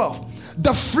 Number 12.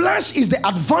 The flesh is the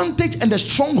advantage and the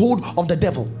stronghold of the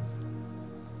devil.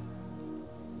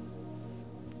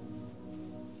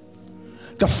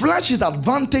 The flesh is the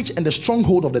advantage and the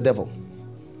stronghold of the devil.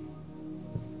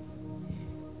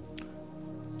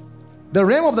 The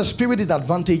realm of the spirit is the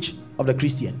advantage of the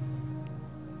Christian.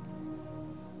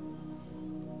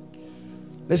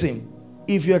 Listen,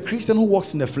 if you're a Christian who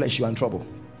walks in the flesh, you're in trouble.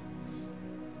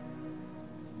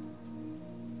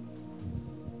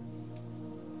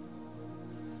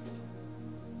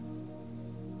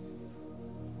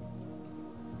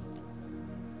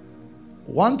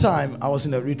 One time I was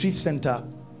in a retreat center.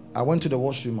 I went to the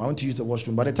washroom. I went to use the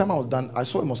washroom. By the time I was done, I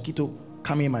saw a mosquito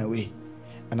coming my way,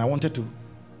 and I wanted to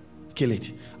kill it.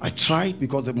 I tried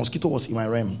because the mosquito was in my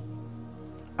realm.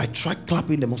 I tried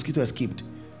clapping, the mosquito escaped.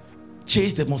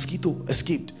 Chased the mosquito,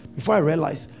 escaped. Before I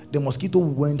realized, the mosquito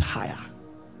went higher.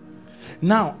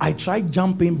 Now I tried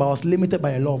jumping, but I was limited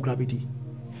by a law of gravity.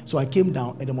 So I came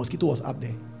down and the mosquito was up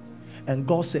there. And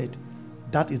God said,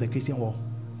 that is the Christian war.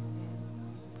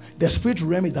 The spirit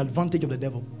realm is the advantage of the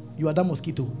devil. You are that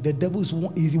mosquito. The devil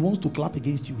he wants to clap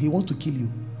against you. He wants to kill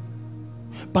you.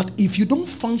 But if you don't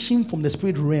function from the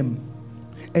spirit realm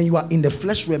and you are in the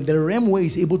flesh realm, the realm where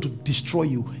he's able to destroy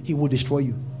you, he will destroy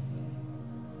you.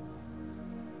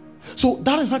 So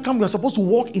that is how come we are supposed to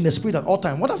walk in the spirit at all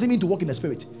times. What does it mean to walk in the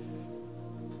spirit?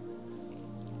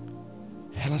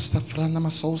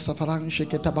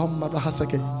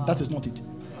 That is not it.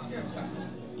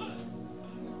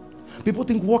 People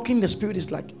think walking in the spirit is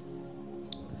like,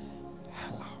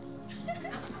 hello.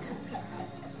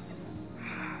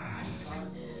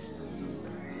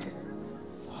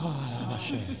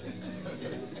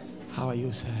 How are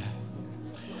you, sir?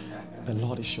 The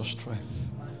Lord is your strength.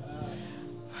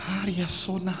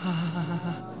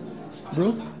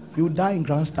 Bro, you die in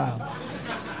grand style.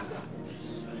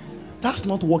 That's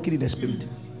not walking in the spirit.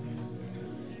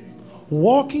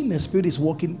 Walking in the spirit is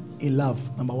walking in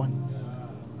love, number one.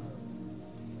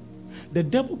 The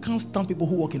devil can't stand people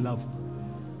who walk in love.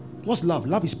 What's love?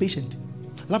 Love is patient.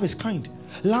 Love is kind.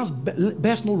 Love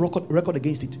bears no record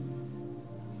against it.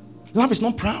 Love is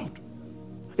not proud.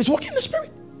 It's walking in the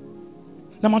Spirit.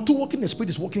 Number 2, walking in the Spirit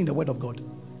is walking in the Word of God.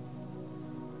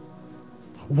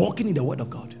 Walking in the Word of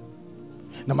God.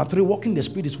 Number 3, walking in the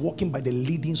Spirit is walking by the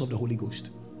leadings of the Holy Ghost.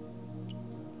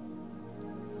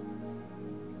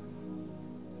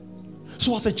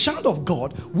 So as a child of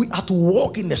God, we are to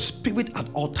walk in the Spirit at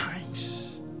all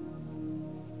times.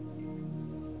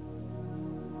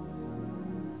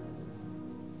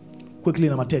 Quickly,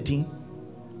 number 13.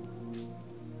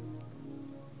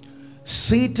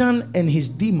 Satan and his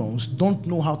demons don't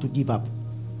know how to give up.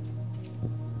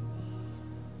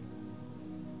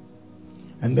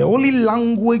 And the only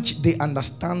language they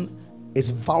understand is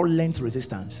violent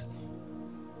resistance.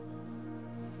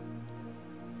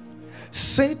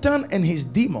 Satan and his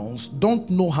demons don't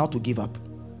know how to give up.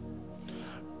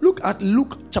 Look at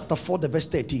Luke chapter 4, the verse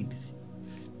 13.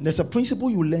 There's a principle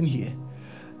you learn here.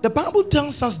 The Bible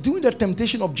tells us during the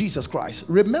temptation of Jesus Christ,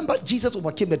 remember Jesus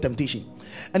overcame the temptation.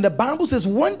 And the Bible says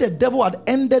when the devil had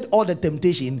ended all the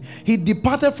temptation, he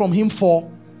departed from him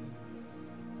for...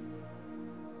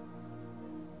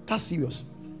 That's serious.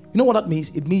 You know what that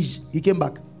means? It means he came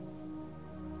back.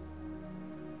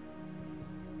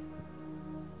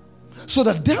 So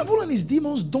the devil and his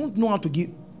demons don't know how to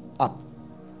give up.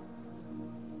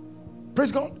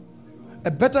 Praise God.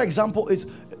 A better example is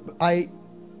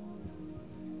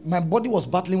my body was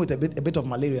battling with a bit of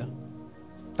malaria.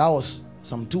 That was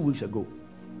some 2 weeks ago.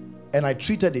 And I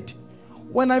treated it.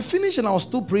 When I finished and I was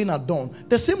still praying at dawn,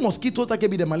 the same mosquitoes that gave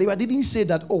me the malaria didn't say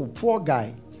that, oh, poor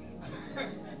guy.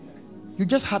 You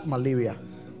just had malaria.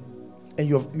 And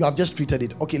you have just treated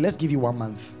it. Okay, let's give you 1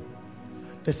 month.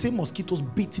 The same mosquitoes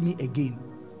bit me again.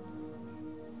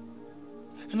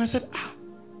 And I said,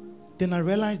 Then I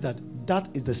realized that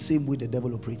is the same way the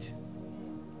devil operates.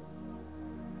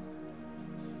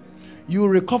 You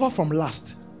recover from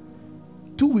last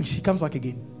 2 weeks, he comes back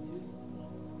again.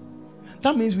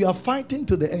 That means we are fighting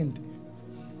to the end.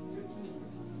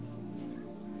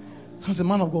 As a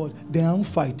man of God, they don't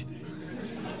fight.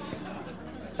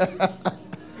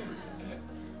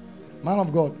 Man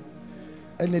of God,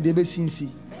 and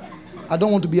the I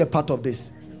don't want to be a part of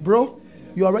this. Bro,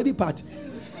 you're already part.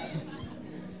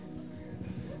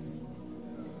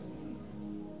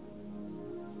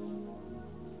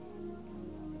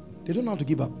 They don't know how to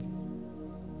give up.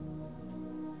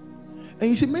 And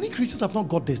you see, many Christians have not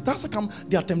got this. That's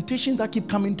there are temptations that keep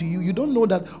coming to you. You don't know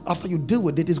that after you deal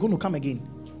with it, it's going to come again.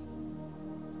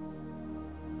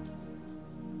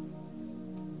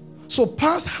 So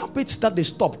past habits that they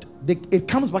stopped, it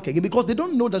comes back again because they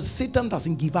don't know that Satan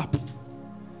doesn't give up.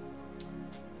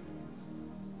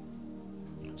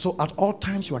 So at all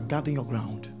times you are guarding your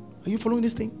ground. Are you following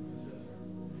this thing?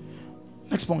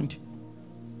 Next point.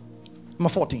 Number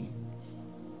 14.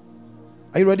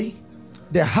 Are you ready?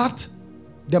 The heart,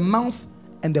 the mouth,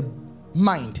 and the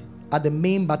mind are the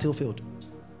main battlefield.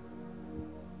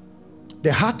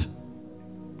 The heart,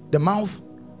 the mouth,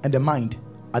 and the mind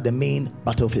are the main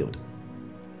battlefield.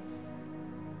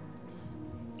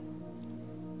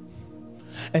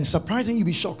 And surprisingly, you'll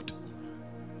be shocked.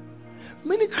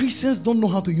 Many Christians don't know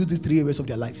how to use these 3 areas of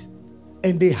their lives.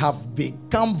 And they have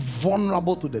become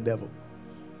vulnerable to the devil.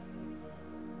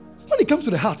 When it comes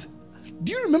to the heart,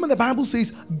 do you remember the Bible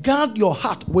says, guard your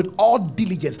heart with all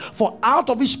diligence, for out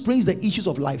of it springs the issues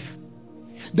of life.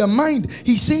 The mind,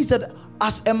 he says that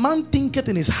as a man thinketh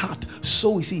in his heart,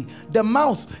 so is he. The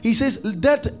mouth, he says,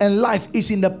 death and life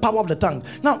is in the power of the tongue.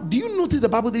 Now, do you notice the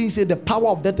Bible didn't say the power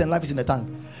of death and life is in the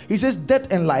tongue? He says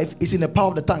death and life is in the power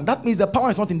of the tongue. That means the power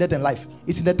is not in death and life.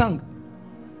 It's in the tongue.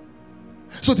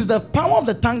 So it is the power of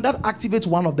the tongue that activates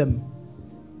one of them.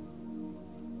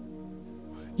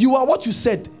 You are what you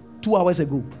said 2 hours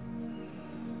ago.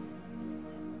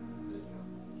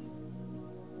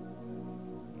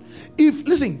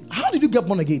 Listen, how did you get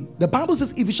born again? The Bible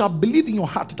says, if you shall believe in your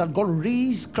heart that God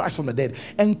raised Christ from the dead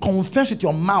and confess with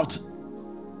your mouth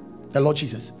the Lord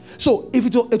Jesus. So if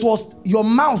it was your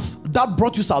mouth that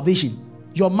brought you salvation,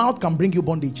 your mouth can bring you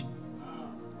bondage.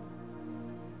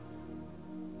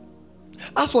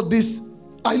 As for this,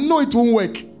 I know it won't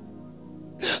work.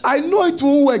 I know it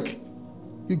won't work.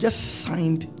 You just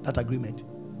signed that agreement.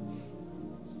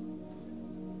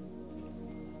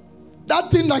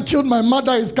 That thing that killed my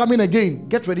mother is coming again.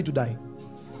 Get ready to die.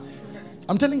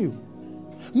 I'm telling you.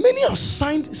 Many have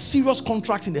signed serious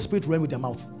contracts in the spirit realm with their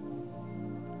mouth.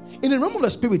 In the realm of the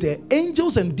spirit,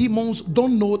 angels and demons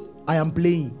don't know I am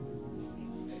playing.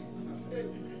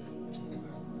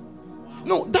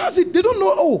 No, that's it. They don't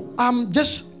know. Oh,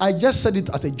 I just said it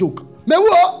as a joke.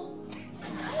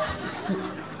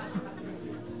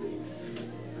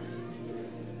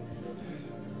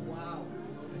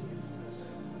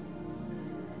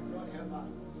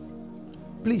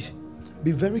 Please,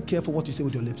 be very careful what you say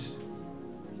with your lips.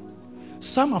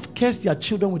 Some have cursed their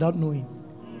children without knowing.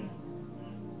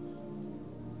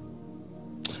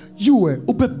 You were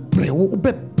ube.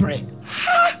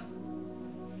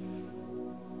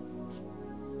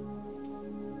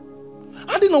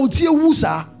 I didn't know it's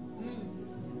a.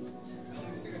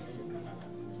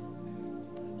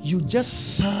 You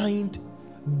just signed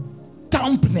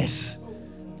dampness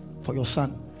for your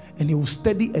son, and he will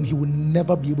study and he will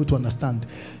never be able to understand.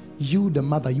 You, the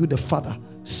mother, you, the father,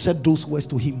 said those words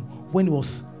to him when he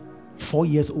was 4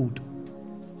 years old.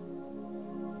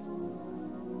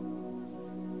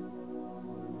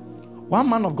 One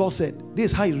man of God said,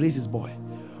 this is how he raised his boy.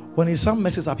 When his son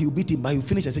messes up, he'll beat him, but he'll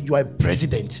finish and say, you are a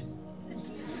president.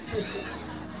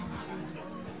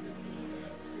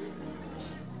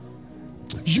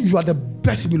 You are the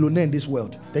best millionaire in this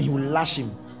world. Then he will lash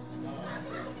him.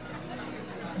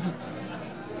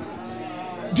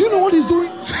 Do you know what he's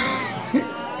doing?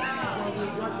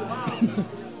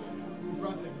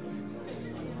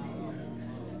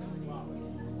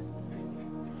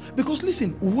 Because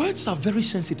listen, words are very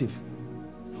sensitive.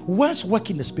 Words work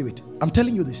in the spirit. I'm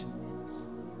telling you this.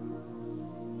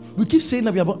 We keep saying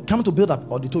that we are coming to build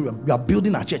an auditorium. We are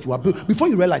building our church. Before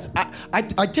you realize, I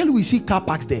tell you, we see car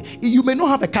parks there. You may not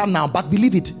have a car now, but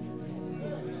believe it.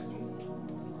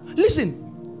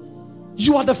 Listen,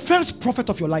 you are the first prophet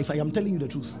of your life. I am telling you the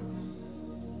truth.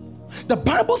 The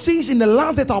Bible says, in the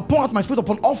last days I'll pour out my spirit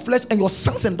upon all flesh, and your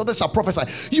sons and daughters shall prophesy.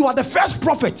 You are the first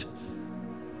prophet.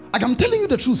 I am telling you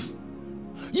the truth.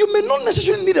 You may not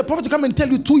necessarily need a prophet to come and tell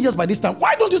you 2 years by this time.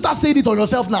 Why don't you start saying it on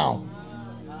yourself now?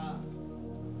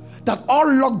 That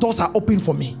all locked doors are open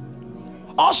for me.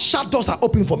 All shut doors are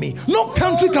open for me. No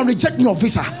country can reject me of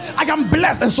visa. I am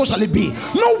blessed, and so shall it be.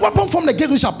 No weapon formed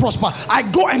against me shall prosper. I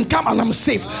go and come, and I'm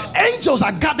safe. Angels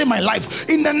are guarding my life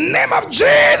in the name of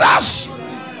Jesus.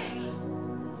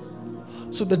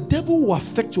 So the devil will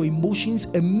affect your emotions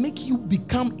and make you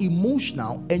become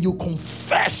emotional, and you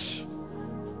confess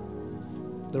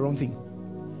the wrong thing.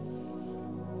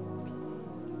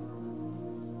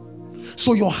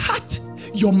 So your heart,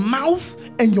 your mouth,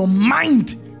 and your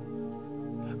mind,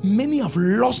 many have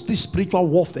lost this spiritual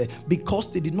warfare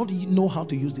because they did not know how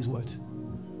to use these words.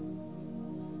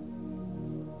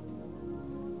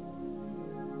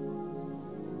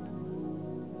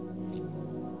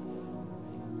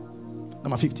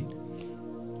 Number 15.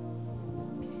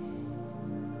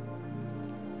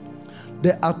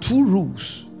 There are 2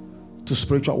 rules to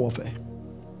spiritual warfare.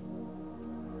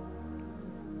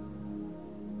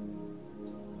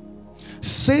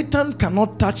 Satan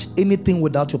cannot touch anything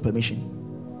without your permission.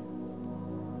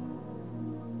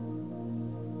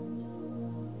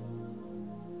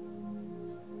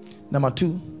 Number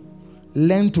 2,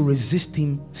 learn to resist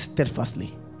him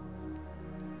steadfastly.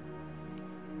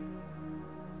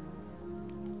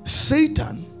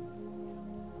 Satan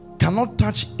cannot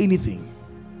touch anything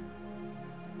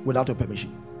without your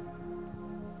permission.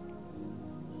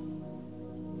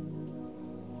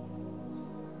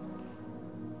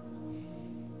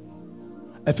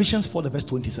 Ephesians 4, verse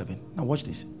 27. Now watch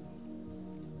this.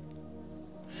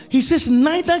 He says,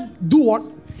 neither do what?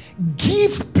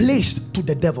 Give place to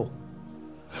the devil.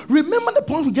 Remember the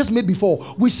point we just made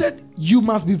before. We said you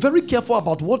must be very careful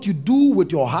about what you do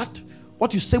with your heart,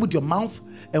 what you say with your mouth,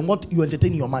 and what you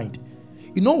entertain in your mind.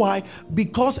 You know why?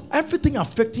 Because everything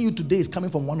affecting you today is coming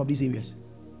from one of these areas.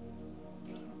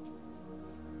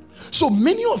 So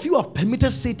many of you have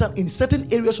permitted Satan in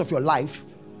certain areas of your life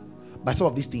by some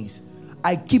of these things.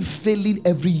 I keep failing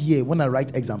every year when I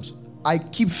write exams. I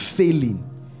keep failing.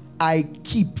 I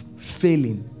keep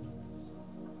failing.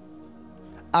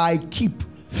 I keep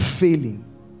failing.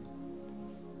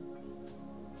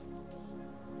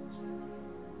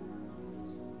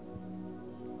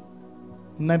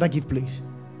 Neither give place.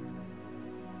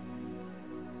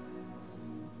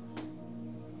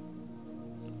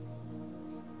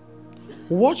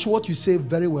 Watch what you say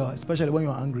very well, especially when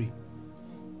you're angry.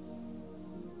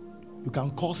 You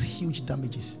can cause huge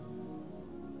damages.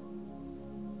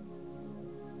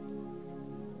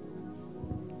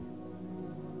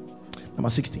 Number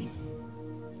 16.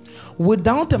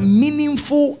 Without a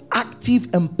meaningful,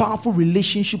 active, and powerful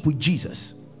relationship with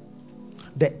Jesus,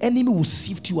 the enemy will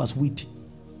sift you as wheat.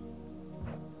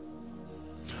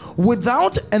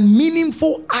 Without a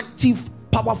meaningful, active,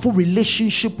 powerful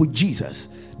relationship with Jesus,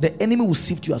 the enemy will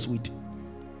sift you as wheat.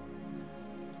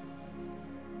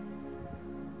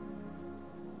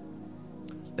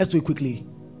 Let's do it quickly.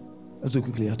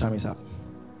 Our time is up.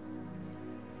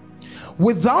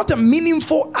 Without a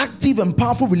meaningful, active, and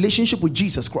powerful relationship with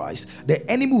Jesus Christ, the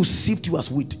enemy will sift you as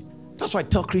wheat. That's why I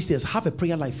tell Christians, have a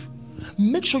prayer life.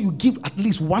 Make sure you give at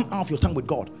least 1 hour of your time with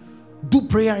God. Do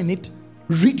prayer in it.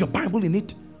 Read your Bible in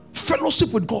it.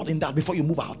 Fellowship with God in that before you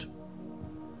move out.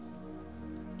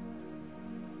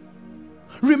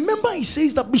 Remember, he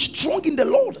says that be strong in the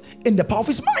Lord in the power of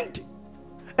his might.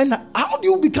 And how do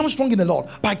you become strong in the Lord?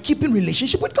 By keeping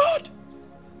relationship with God.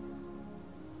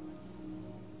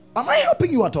 Am I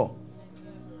helping you at all?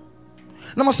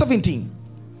 Number 17.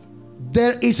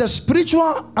 There is a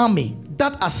spiritual army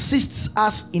that assists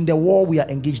us in the war we are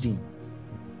engaged in.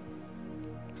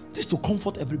 This is to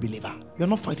comfort every believer. You are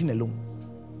not fighting alone.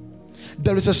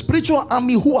 There is a spiritual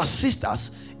army who assists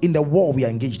us in the war we are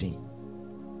engaged in.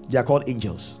 They are called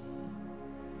angels.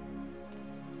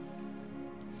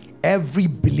 Every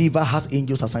believer has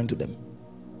angels assigned to them.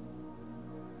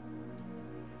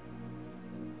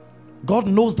 God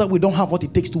knows that we don't have what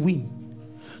it takes to win.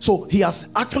 So he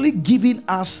has actually given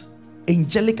us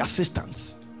angelic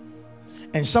assistance.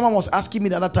 And someone was asking me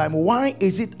the other time, why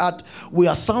is it that we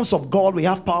are sons of God, we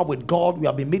have power with God, we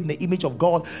have been made in the image of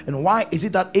God, and why is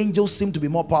it that angels seem to be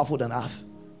more powerful than us?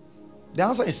 The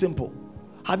answer is simple.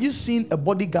 Have you seen a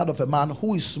bodyguard of a man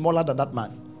who is smaller than that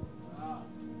man?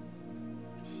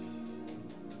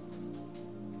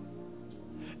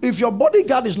 If your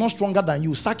bodyguard is not stronger than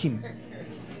you, sack him.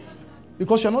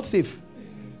 Because you're not safe.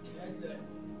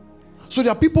 So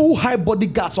there are people who hire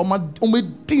bodyguards on my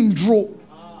dindro.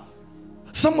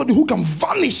 Somebody who can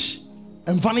vanish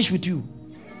and vanish with you.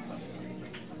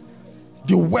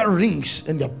 They wear rings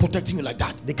and they're protecting you like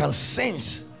that. They can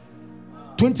sense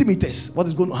 20 meters what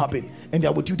is going to happen, and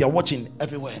they're with you. They're watching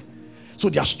everywhere. So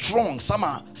they are strong. Some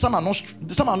are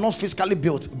not physically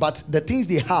built, but the things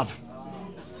they have.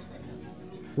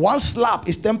 One slap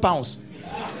is 10 pounds.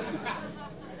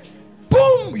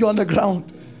 Boom, you're on the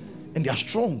ground, and they are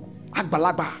strong.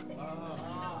 Agbalagba.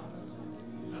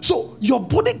 So your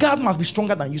bodyguard must be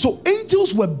stronger than you. So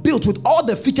angels were built with all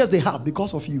the features they have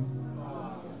because of you.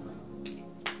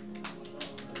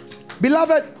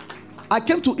 Beloved, I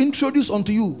came to introduce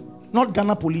unto you not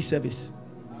Ghana Police Service,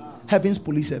 Heaven's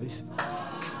Police Service.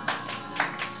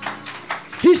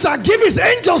 He shall give his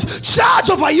angels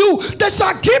charge over you. They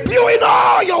shall keep you in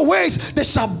all your ways. They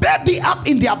shall bear thee up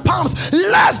in their palms,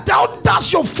 lest thou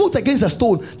dash your foot against a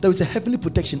stone. There is a heavenly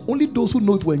protection. Only those who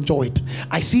know it will enjoy it.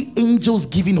 I see angels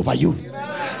giving over you.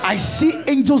 I see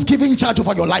angels giving charge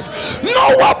over your life.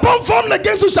 No weapon formed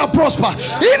against you shall prosper.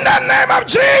 In the name of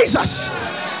Jesus.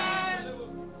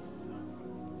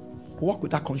 Walk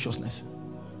with that consciousness.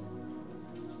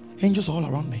 Angels are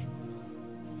all around me.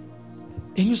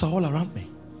 Angels are all around me.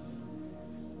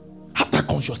 Have that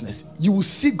consciousness. You will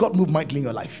see God move mightily in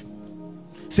your life.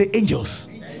 Say, angels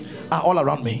are all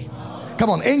around me. Come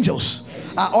on, angels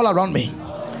are all around me.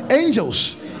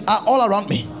 Angels are all around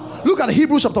me. Look at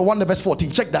Hebrews chapter 1 verse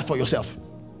 14. Check that for yourself.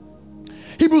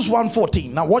 Hebrews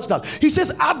 1:14. Now watch that. He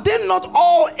says, are they not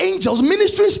all angels,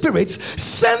 ministering spirits,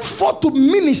 sent forth to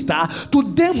minister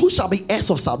to them who shall be heirs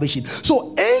of salvation?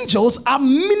 So angels are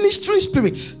ministering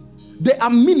spirits. They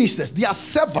are ministers. They are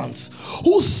servants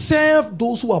who serve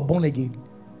those who are born again.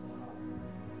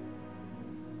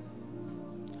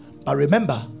 But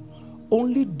remember,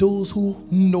 only those who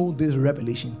know this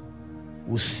revelation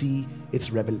will see its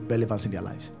relevance in their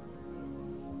lives.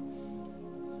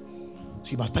 So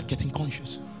you must start getting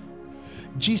conscious.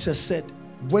 Jesus said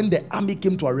when the army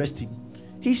came to arrest him,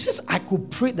 he says, I could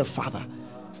pray the Father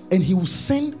and he will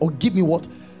send or give me what?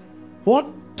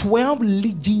 12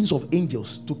 legions of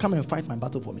angels to come and fight my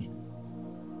battle for me.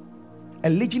 A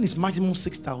legion is maximum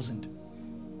 6,000.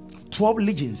 12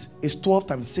 legions is 12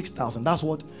 times 6,000. That's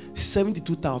what?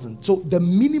 72,000. So the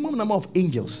minimum number of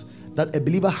angels that a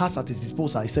believer has at his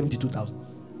disposal is 72,000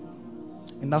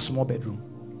 in that small bedroom.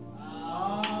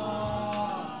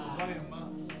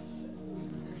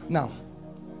 Now,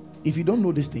 if you don't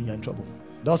know this thing, you're in trouble.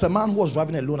 There was a man who was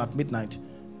driving alone at midnight,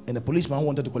 and a policeman who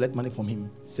wanted to collect money from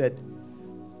him said,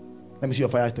 let me see your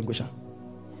fire extinguisher.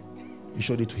 You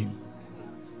showed it to him.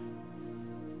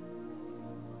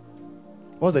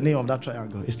 What's the name of that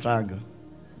triangle? It's triangle.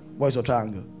 What is your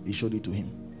triangle? He showed it to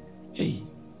him. Hey.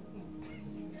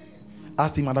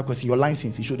 Asked him another question. Your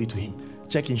license? He showed it to him.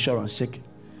 Check insurance. Check. You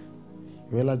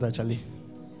realize that, Charlie?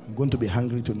 I'm going to be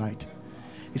hungry tonight.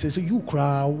 He said, so you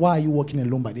cry, why are you walking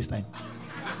alone by this time?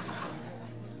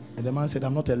 And the man said,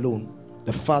 I'm not alone.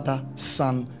 The Father,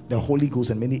 Son, the Holy Ghost,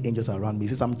 and many angels are around me. He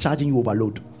says, I'm charging you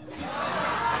overload.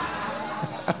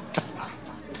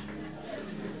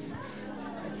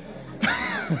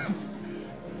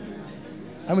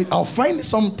 I mean, I'll find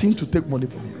something to take money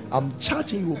from you. I'm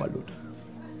charging you overload.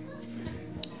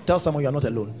 Tell someone you are not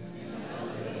alone.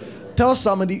 Tell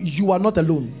somebody you are not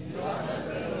alone.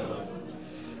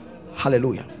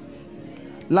 Hallelujah.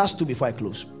 Last two before I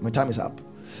close. My time is up.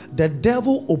 The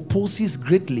devil opposes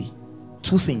greatly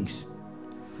two things.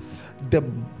 The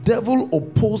devil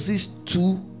opposes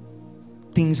two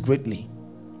things greatly.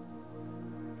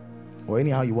 Or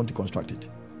anyhow you want to construct it.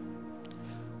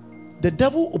 The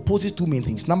devil opposes two main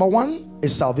things. Number one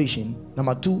is salvation.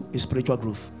 Number two is spiritual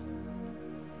growth.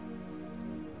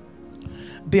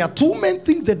 There are two main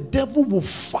things the devil will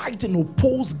fight and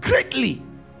oppose greatly.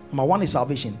 Number one is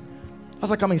salvation.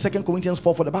 As I come in 2 Corinthians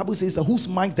 4, for the Bible says that whose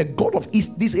minds the God of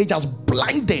this age has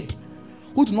blinded,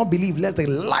 who do not believe, lest the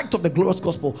light of the glorious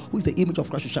gospel, who is the image of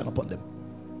Christ, should shine upon them.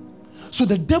 So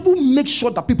the devil makes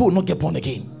sure that people will not get born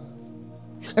again.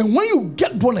 And when you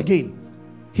get born again,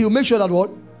 he will make sure that what?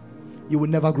 You will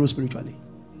never grow spiritually.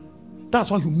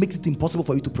 That's why he will make it impossible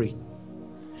for you to pray.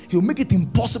 He will make it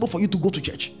impossible for you to go to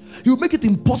church. He will make it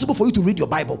impossible for you to read your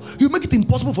Bible. He will make it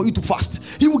impossible for you to fast.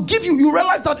 He will give you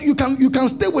realize that you can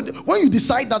stay with, when you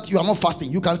decide that you are not fasting,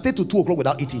 you can stay to 2 o'clock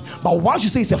without eating. But once you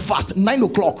say it's a fast, 9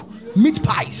 o'clock, meat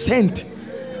pie, sent.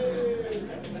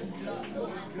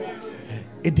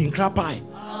 A dinkra pie.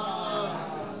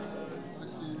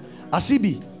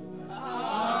 Asibi.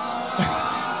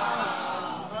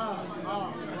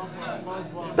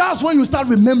 That's when you start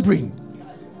remembering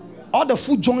all the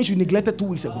food joints you neglected 2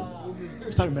 weeks ago.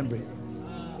 You start remembering.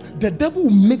 The devil will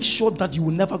make sure that you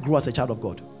will never grow as a child of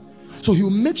God. So he will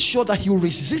make sure that he will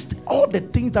resist all the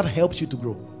things that helps you to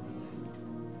grow.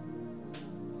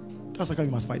 That's how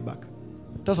you must fight back.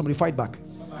 Tell somebody, fight back.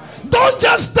 Don't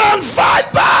just stand,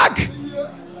 fight back.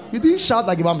 You didn't shout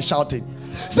like if I'm shouting.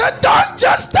 Say, don't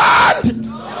just stand.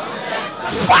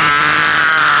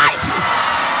 Fight.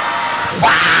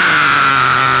 Fight.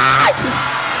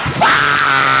 Fight.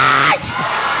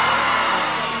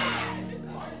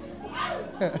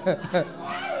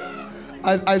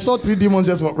 I saw 3 demons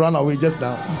just run away just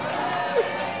now.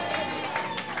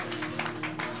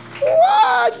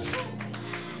 What?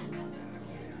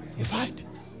 You fight.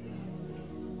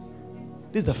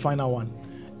 This is the final one,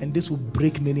 and this will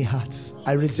break many hearts.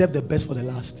 I reserve the best for the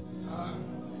last.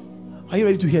 Are you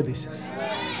ready to hear this?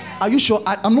 Are you sure?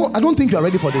 I don't think you are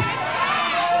ready for this.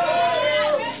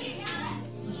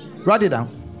 Write it down.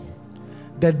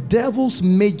 The devil's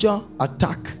major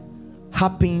attack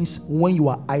happens when you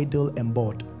are idle and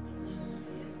bored.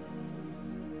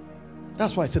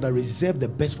 That's why I said I reserve the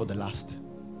best for the last.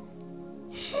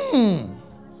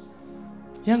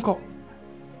 Yanko,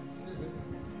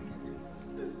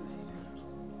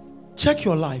 check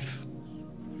your life.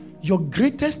 Your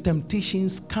greatest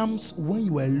temptations comes when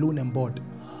you are alone and bored.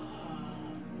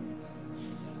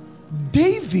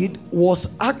 David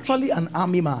was actually an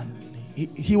army man.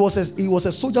 He was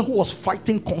a soldier who was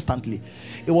fighting constantly.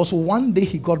 It was one day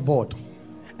he got bored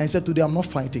and said, today I'm not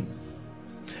fighting.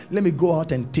 Let me go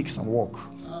out and take some walk.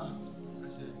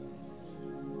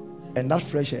 And that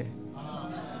fresh air,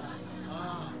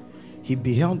 he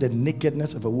beheld the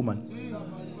nakedness of a woman.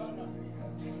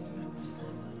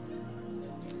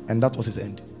 And that was his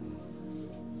end.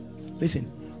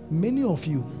 Listen, many of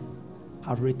you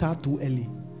have retired too early.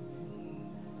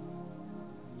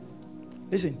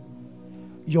 Listen,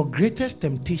 your greatest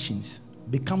temptations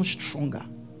become stronger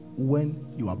when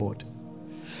you are bored.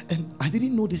 And I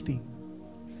didn't know this thing.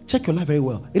 Check your life very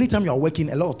well. Anytime you are working,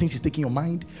 a lot of things is taking your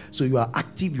mind. So you are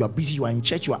active, you are busy, you are in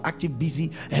church, you are active, busy.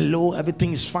 Hello,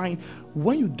 everything is fine.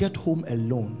 When you get home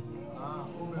alone,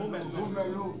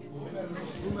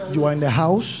 you are in the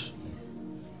house.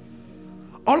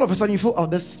 All of a sudden you feel, oh,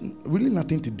 there's really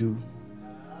nothing to do.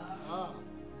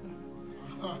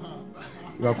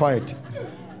 You are quiet.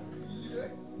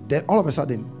 Then all of a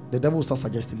sudden, the devil will start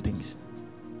suggesting things.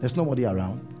 There's nobody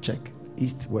around. Check.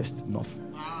 East, west, north,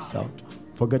 south.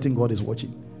 Forgetting God is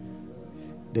watching.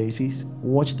 There he says,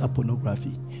 watch that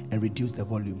pornography and reduce the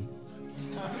volume.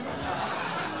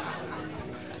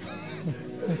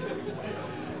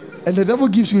 And the devil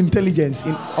gives you intelligence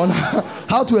on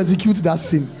how to execute that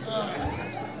sin.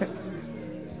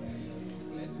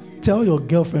 Tell your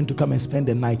girlfriend to come and spend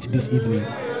the night this evening.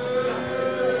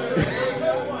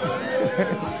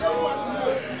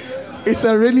 It's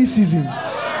a rainy season.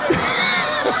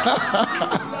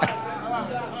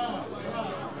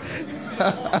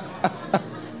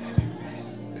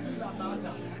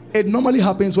 It normally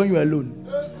happens when you're alone.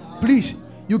 Please,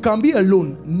 you can be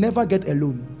alone, never get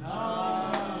alone.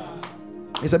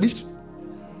 It's a bit.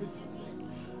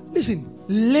 Listen,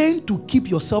 learn to keep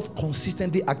yourself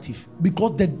consistently active,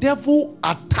 because the devil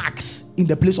attacks in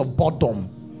the place of boredom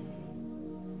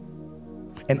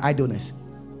and idleness.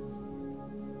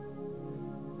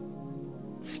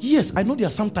 Yes, I know there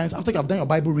are sometimes after you have done your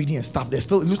Bible reading and stuff,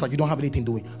 it looks like you don't have anything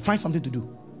doing. Find something to do.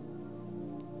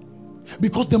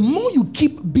 Because the more you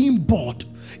keep being bored,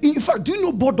 in fact, do you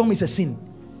know boredom is a sin?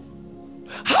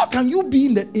 How can you be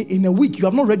in a week, you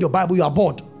have not read your Bible, you are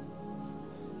bored?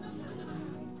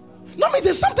 That means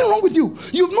there's something wrong with you.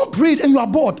 You've not prayed and you are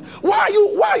bored. Why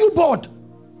are you bored?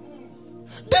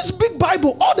 This big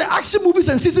Bible, all the action movies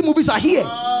and CC movies are here.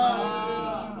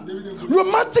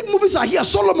 Romantic movies are here.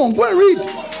 Solomon, go and read.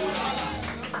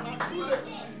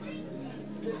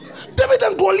 David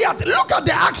and Goliath, look at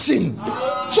the action.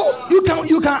 So you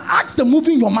can act the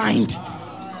movie in your mind.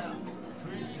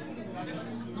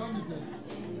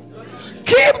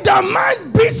 Keep the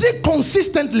mind busy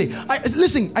consistently.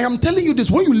 Listen, I am telling you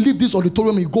this. When you leave this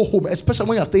auditorium and you go home, especially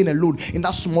when you are staying alone in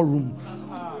that small room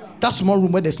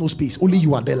where there's no space, only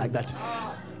you are there like that,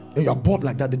 and you are bored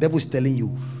like that, the devil is telling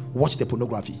you, watch the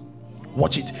pornography.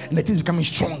 Watch it. And the thing is becoming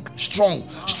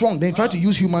strong. Then try to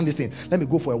use human this thing. Let me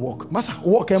go for a walk. Master,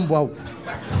 walk and wow.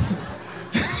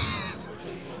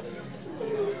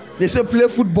 They say play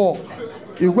football.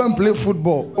 You go and play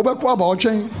football.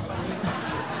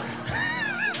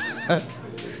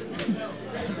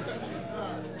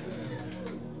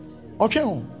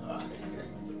 Okay.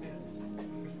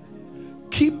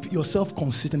 Keep yourself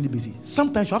consistently busy.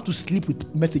 Sometimes you have to sleep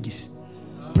with messages.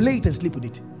 Play it and sleep with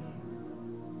it.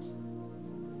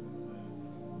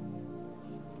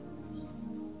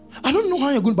 I don't know how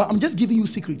you're going, but I'm just giving you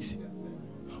secrets.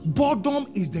 Boredom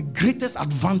is the greatest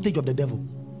advantage of the devil.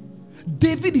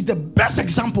 David is the best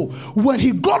example. When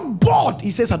he got bored,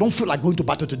 he says, I don't feel like going to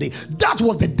battle today. That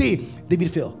was the day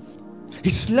David fell. He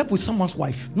slept with someone's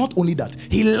wife. Not only that,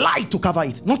 he lied to cover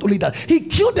it. Not only that, he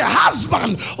killed the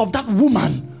husband of that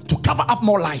woman to cover up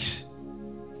more lies.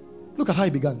 Look at how he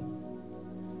began.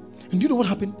 And do you know what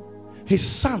happened? His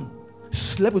son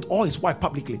slept with all his wife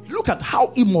publicly. Look at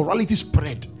how immorality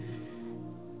spread.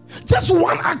 Just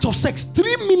one act of sex,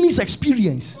 3 minutes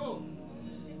experience.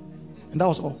 And that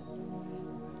was all.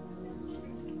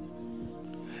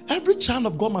 Every child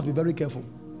of God must be very careful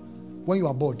when you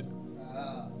are bored.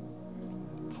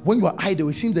 When you are idle,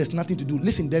 it seems there's nothing to do.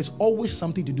 Listen, there's always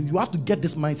something to do. You have to get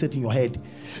this mindset in your head.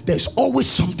 There's always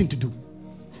something to do.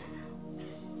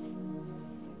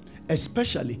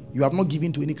 Especially, you have not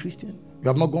given to any Christian. You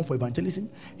have not gone for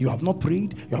evangelism. You have not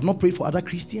prayed. You have not prayed for other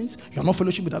Christians. You are not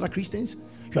fellowship with other Christians.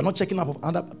 You are not checking up of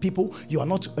other people. You are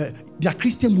not. There are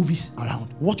Christian movies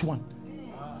around. Watch one.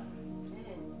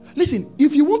 Listen,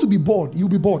 if you want to be bored, you'll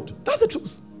be bored. That's the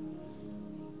truth.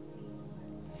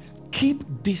 Keep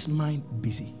this mind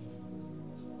busy.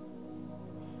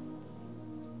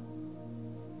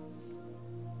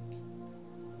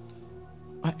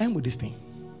 I end with this thing.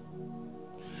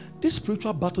 This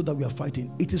spiritual battle that we are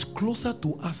fighting, it is closer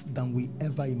to us than we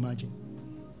ever imagined.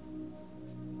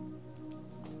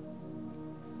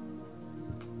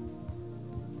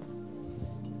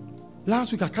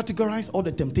 Last week I categorized all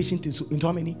the temptations into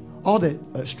how many? All the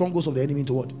strongholds of the enemy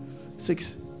into what?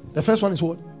 6. The first one is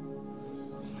what?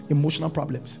 Emotional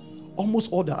problems.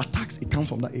 Almost all the attacks, it comes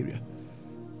from that area.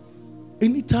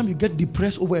 Anytime you get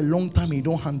depressed over a long time and you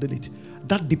don't handle it,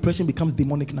 that depression becomes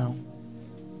demonic now.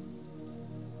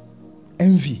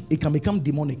 Envy, it can become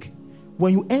demonic.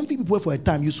 When you envy people for a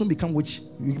time, you soon become witch.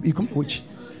 You become a witch.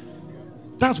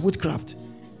 That's witchcraft.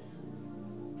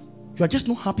 You are just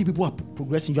not happy people are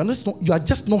progressing. You are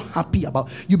just not happy about.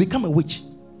 You become a witch.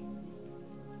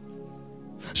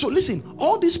 So listen,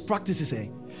 all these practices,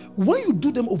 when you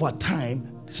do them over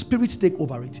time, spirits take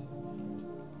over it.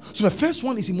 So the first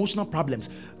one is emotional problems.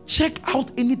 Check out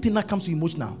anything that comes to you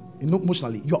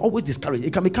emotionally. You're always discouraged.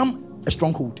 It can become a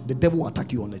stronghold. The devil will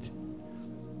attack you on it.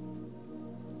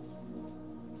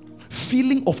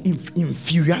 Feeling of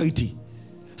inferiority.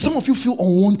 Some of you feel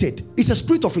unwanted. It's a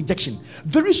spirit of rejection.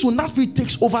 Very soon that spirit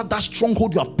takes over that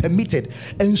stronghold you have permitted.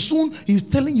 And soon he's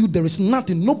telling you there is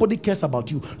nothing. Nobody cares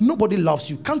about you. Nobody loves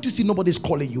you. Can't you see nobody's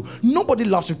calling you? Nobody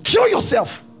loves you. Kill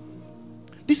yourself.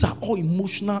 These are all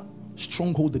emotional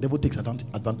strongholds the devil takes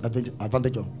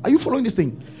advantage of. Are you following this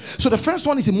thing? So the first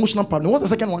one is emotional problem. What's the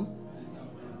second one?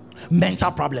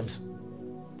 Mental problems.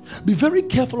 Be very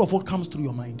careful of what comes through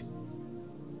your mind.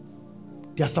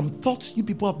 There are some thoughts you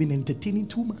people have been entertaining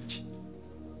too much.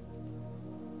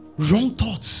 Wrong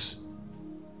thoughts.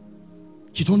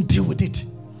 You don't deal with it.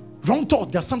 Wrong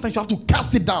thought. There are sometimes you have to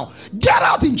cast it down. Get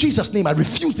out in Jesus' name. I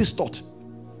refuse this thought.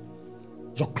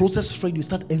 Your closest friend, you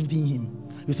start envying him.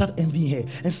 You start envying her.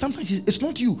 And sometimes it's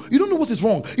not you. You don't know what is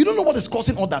wrong. You don't know what is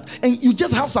causing all that. And you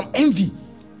just have some envy.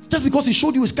 Just because he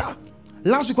showed you his car.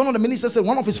 Last week, one of the ministers said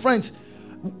one of his friends,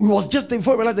 he was just there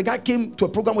before he realized the guy came to a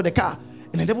program with a car.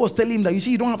 And the devil was telling him that, you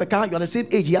see, you don't have a car. You are the same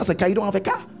age. He has a car. You don't have a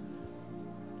car.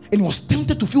 And he was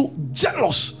tempted to feel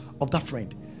jealous of that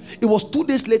friend. It was 2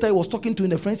 days later, he was talking to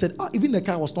him. A friend said, even the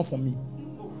car was not for me.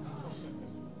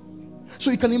 So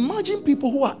you can imagine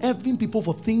people who are helping people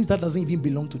for things that doesn't even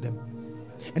belong to them.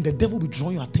 And the devil will draw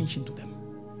your attention to them.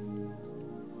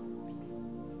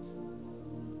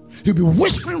 He'll be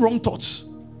whispering wrong thoughts.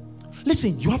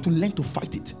 Listen, you have to learn to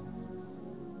fight it.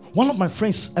 One of my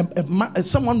friends,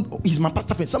 he's my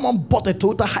pastor friend, someone bought a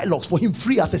Toyota Hilux for him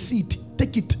free as a seed.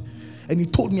 Take it. And he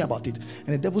told me about it. And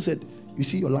the devil said, you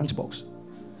see your lunchbox?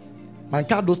 My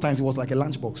car those times, it was like a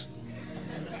lunchbox.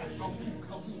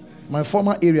 My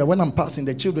former area, when I'm passing,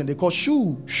 the children, they call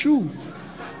shoe.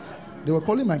 They were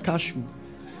calling my car shoe.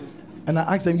 And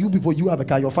I asked them, you people, you have a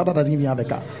car. Your father doesn't even have a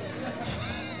car.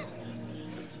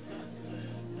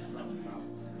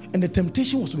 And the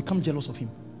temptation was to become jealous of him.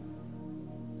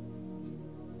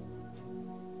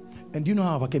 And do you know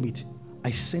how I overcame it?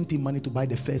 I sent him money to buy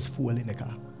the first fuel in the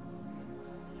car.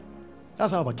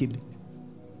 That's how I overcame it.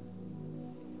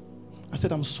 I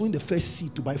said, I'm sowing the first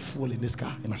seed to buy fuel in this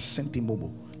car. And I sent him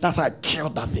Momo. That's how I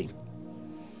killed that thing.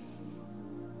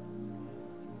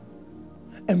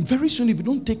 And very soon, if you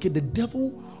don't take it, the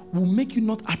devil will make you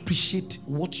not appreciate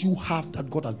what you have that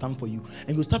God has done for you.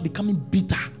 And you'll start becoming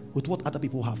bitter with what other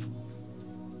people have.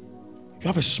 You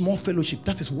have a small fellowship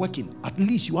that is working. At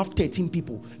least you have 13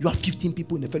 people. You have 15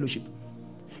 people in the fellowship.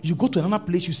 You go to another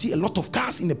place, you see a lot of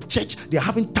cars in the church. They're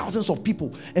having thousands of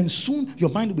people. And soon your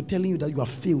mind will be telling you that you have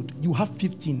failed. You have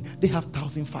 15. They have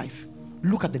 1,005.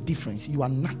 Look at the difference. You are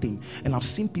nothing. And I've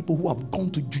seen people who have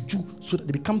gone to juju so that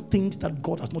they become things that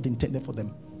God has not intended for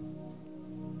them.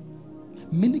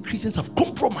 Many Christians have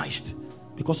compromised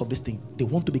because of this thing. They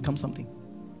want to become something.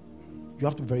 You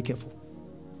have to be very careful.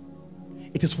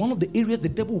 It is one of the areas the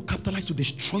devil will capitalize to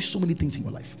destroy so many things in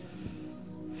your life.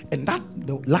 And that,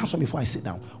 the last one before I sit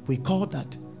down, we call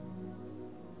that,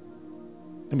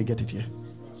 let me get it here,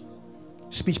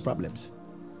 speech problems.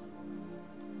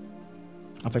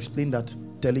 I've explained that,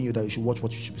 telling you that you should watch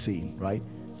what you should be saying, right?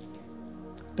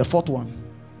 The fourth one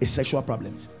is sexual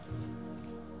problems.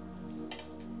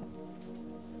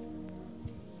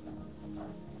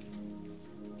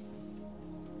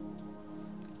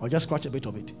 I'll just scratch a bit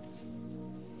of it.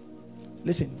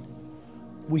 Listen,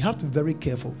 we have to be very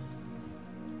careful.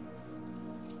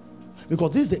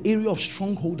 Because this is the area of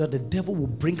stronghold that the devil will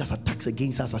bring as attacks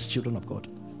against us as children of God.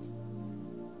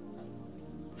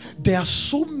 There are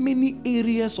so many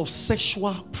areas of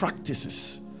sexual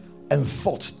practices and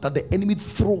thoughts that the enemy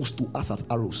throws to us as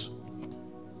arrows.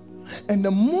 And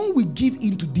the more we give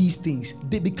into these things,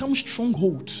 they become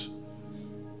strongholds.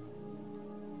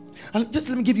 And just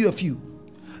let me give you a few.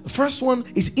 The first one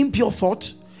is impure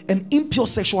thought and impure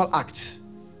sexual acts.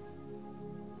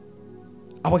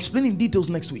 I'll explain in details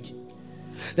next week.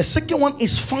 The second one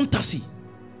is fantasy.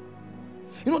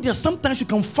 You know, there are sometimes you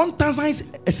can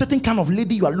fantasize a certain kind of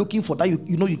lady you are looking for that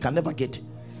you know you can never get.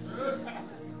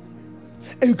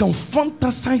 And you can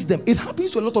fantasize them. It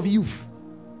happens to a lot of youth.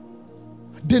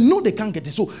 They know they can't get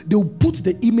it, so they'll put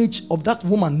the image of that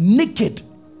woman naked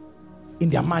in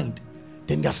their mind.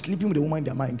 Then they're sleeping with the woman in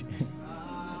their mind.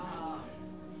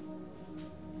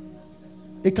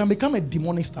 It can become a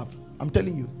demonic stuff. I'm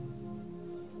telling you.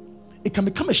 It can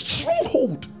become a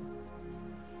stronghold.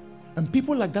 And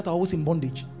people like that are always in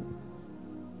bondage.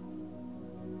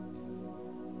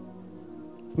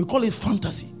 We call it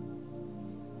fantasy.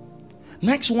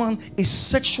 Next one is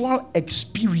sexual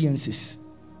experiences.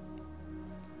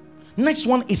 Next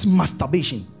one is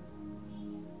masturbation.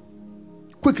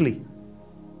 Quickly.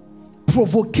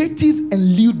 Provocative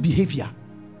and lewd behavior.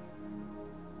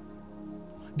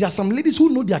 There are some ladies who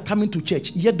know they are coming to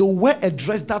church, yet they wear a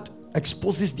dress that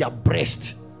exposes their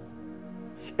breast.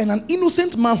 And an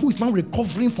innocent man who is now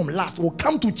recovering from lust will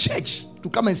come to church to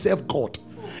come and serve God.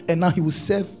 And now he will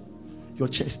serve your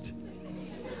chest.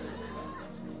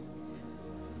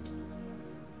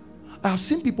 I have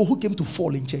seen people who came to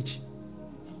fall in church.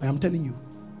 I am telling you,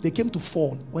 they came to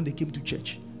fall when they came to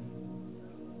church.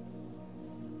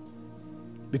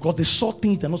 Because they saw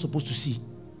things they're not supposed to see.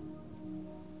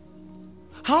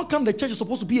 How come the church is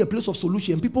supposed to be a place of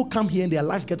solution and people come here and their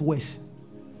lives get worse?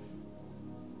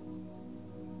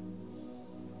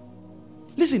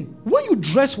 Listen, when you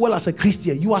dress well as a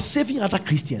Christian, you are saving other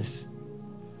Christians.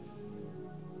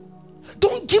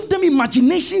 Don't give them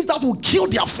imaginations that will kill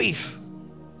their faith.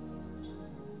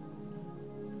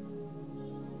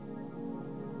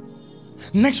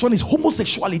 Next one is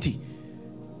homosexuality.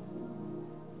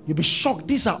 You'll be shocked.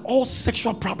 These are all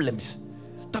sexual problems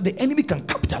that the enemy can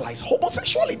capitalize.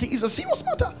 Homosexuality is a serious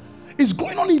matter. It's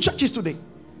going on in churches today.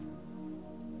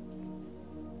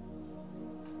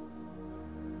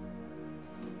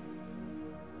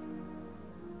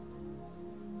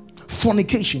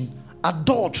 fornication,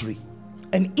 adultery,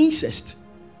 and incest.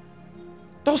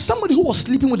 There was somebody who was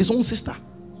sleeping with his own sister.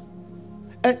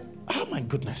 And oh my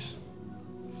goodness.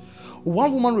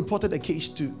 One woman reported a case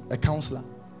to a counselor,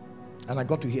 and I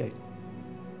got to hear it.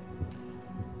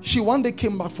 She one day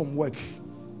came back from work,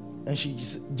 and she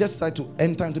just started to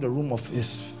enter into the room of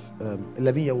his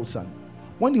 11-year-old son.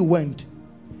 When he went,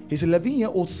 his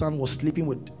 11-year-old son was sleeping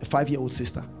with a 5-year-old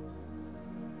sister.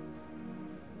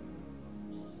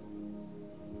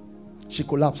 She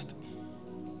collapsed.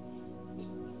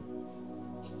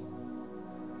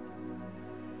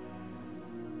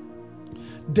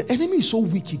 The enemy is so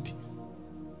wicked.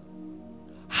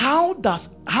 How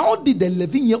did the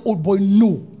 11-year-old boy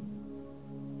know?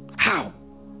 How?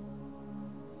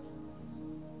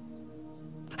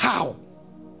 How?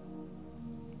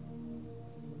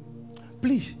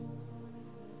 Please,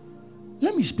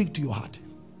 let me speak to your heart.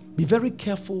 Be very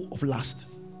careful of lust.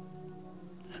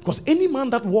 Because any man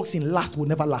that walks in lust will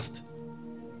never last.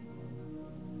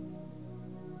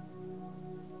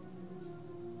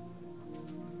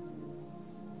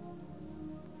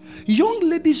 Young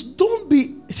ladies, don't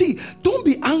be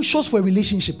anxious for a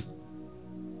relationship.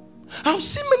 I've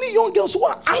seen many young girls who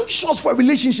are anxious for a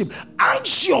relationship.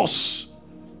 Anxious.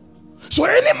 So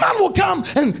any man will come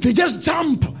and they just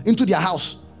jump into their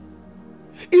house.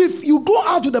 If you go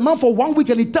out with a man for 1 week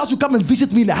and he tells you come and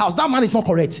visit me in the house, that man is not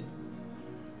correct.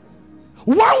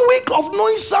 1 week of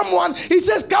knowing someone, he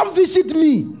says come visit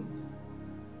me.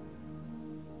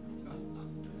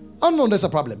 Oh no, there's a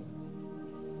problem.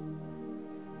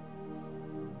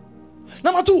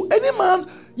 Number two, any man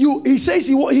he says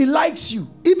he likes you,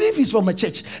 even if he's from a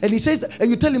church, and he says that, and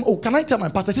you tell him, oh, can I tell my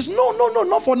pastor? He says, no,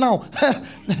 not for now.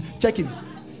 Check him.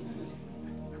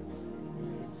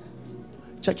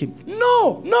 Check him.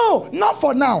 No, not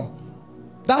for now.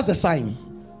 That's the sign.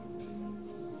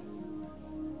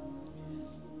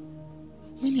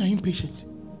 Many are impatient.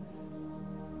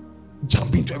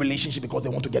 Jump into a relationship because they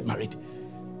want to get married.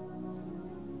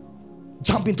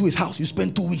 Jump into his house. You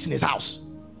spend 2 weeks in his house.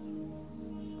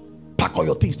 Pack all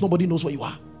your things. Nobody knows where you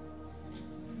are.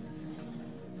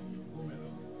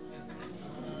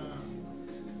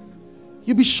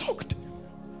 You'll be shocked.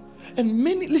 And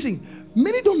many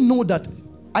don't know that.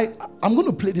 I'm going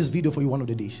to play this video for you one of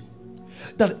the days.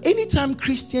 That anytime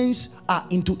Christians are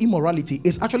into immorality,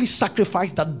 it's actually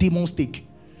sacrifice that demons take.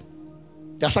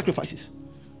 They are sacrifices.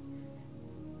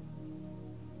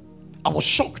 I was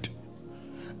shocked.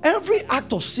 Every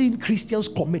act of sin Christians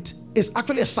commit is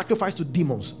actually a sacrifice to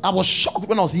demons. I was shocked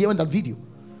when I was hearing that video.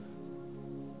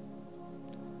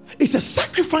 It's a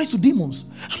sacrifice to demons.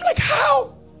 I'm like,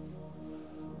 how?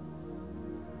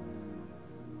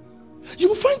 You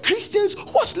will find Christians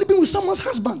who are sleeping with someone's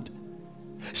husband,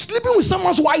 sleeping with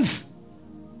someone's wife,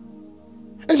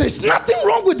 and there's nothing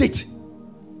wrong with it.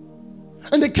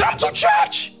 And they come to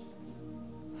church.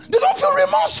 They don't feel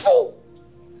remorseful.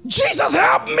 Jesus,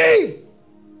 help me.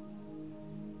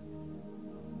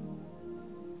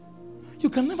 You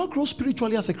can never grow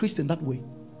spiritually as a Christian that way.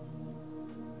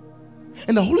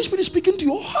 And the Holy Spirit is speaking to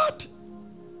your heart.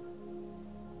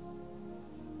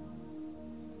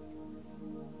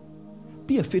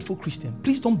 Be a faithful Christian.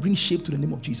 Please don't bring shame to the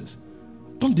name of Jesus.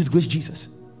 Don't disgrace Jesus.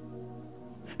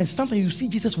 And sometimes you see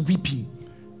Jesus weeping.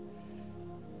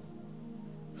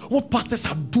 What pastors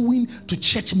are doing to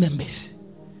church members,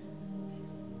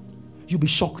 you'll be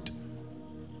shocked.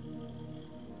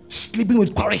 Sleeping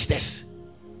with choristers,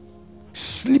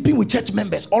 sleeping with church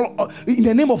members, all in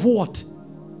the name of what?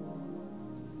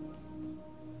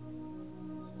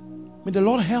 May the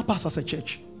Lord help us as a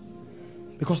church.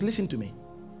 Because listen to me,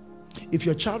 if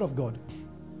you're a child of God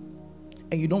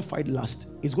and you don't fight lust,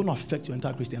 it's going to affect your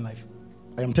entire Christian life.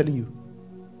 I am telling you.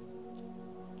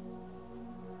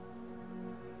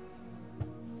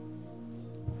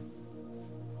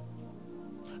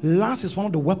 Lust is one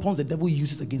of the weapons the devil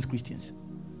uses against Christians.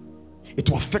 It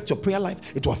will affect your prayer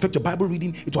life. It will affect your Bible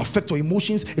reading. It will affect your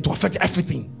emotions. It will affect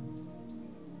everything.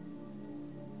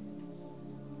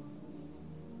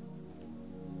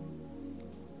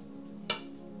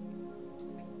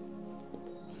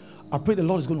 I pray the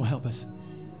Lord is going to help us.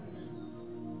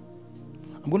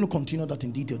 I'm going to continue that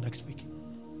in detail next week.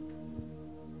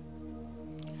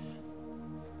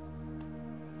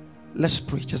 Let's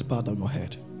pray. Just bow down your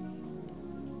head.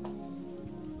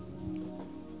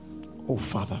 Oh,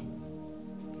 Father,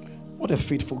 what a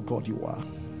faithful God you are.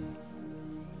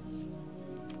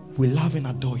 We love and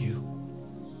adore you.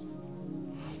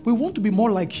 We want to be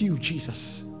more like you,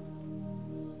 Jesus.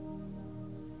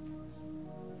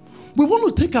 We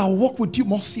want to take our walk with you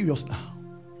more serious now.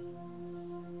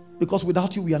 Because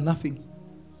without you, we are nothing.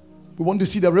 We want to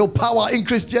see the real power in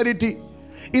Christianity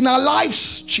in our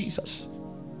lives. Jesus,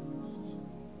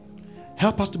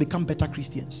 help us to become better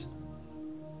Christians.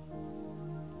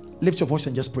 Lift your voice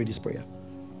and just pray this prayer.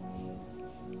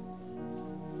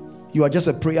 You are just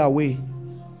a prayer away.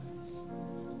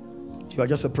 You are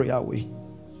just a prayer away.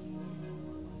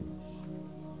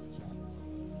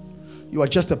 You are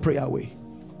just a prayer away.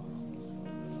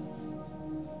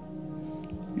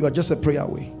 You are just a prayer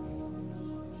away.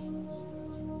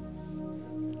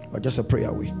 You are just a prayer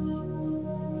away.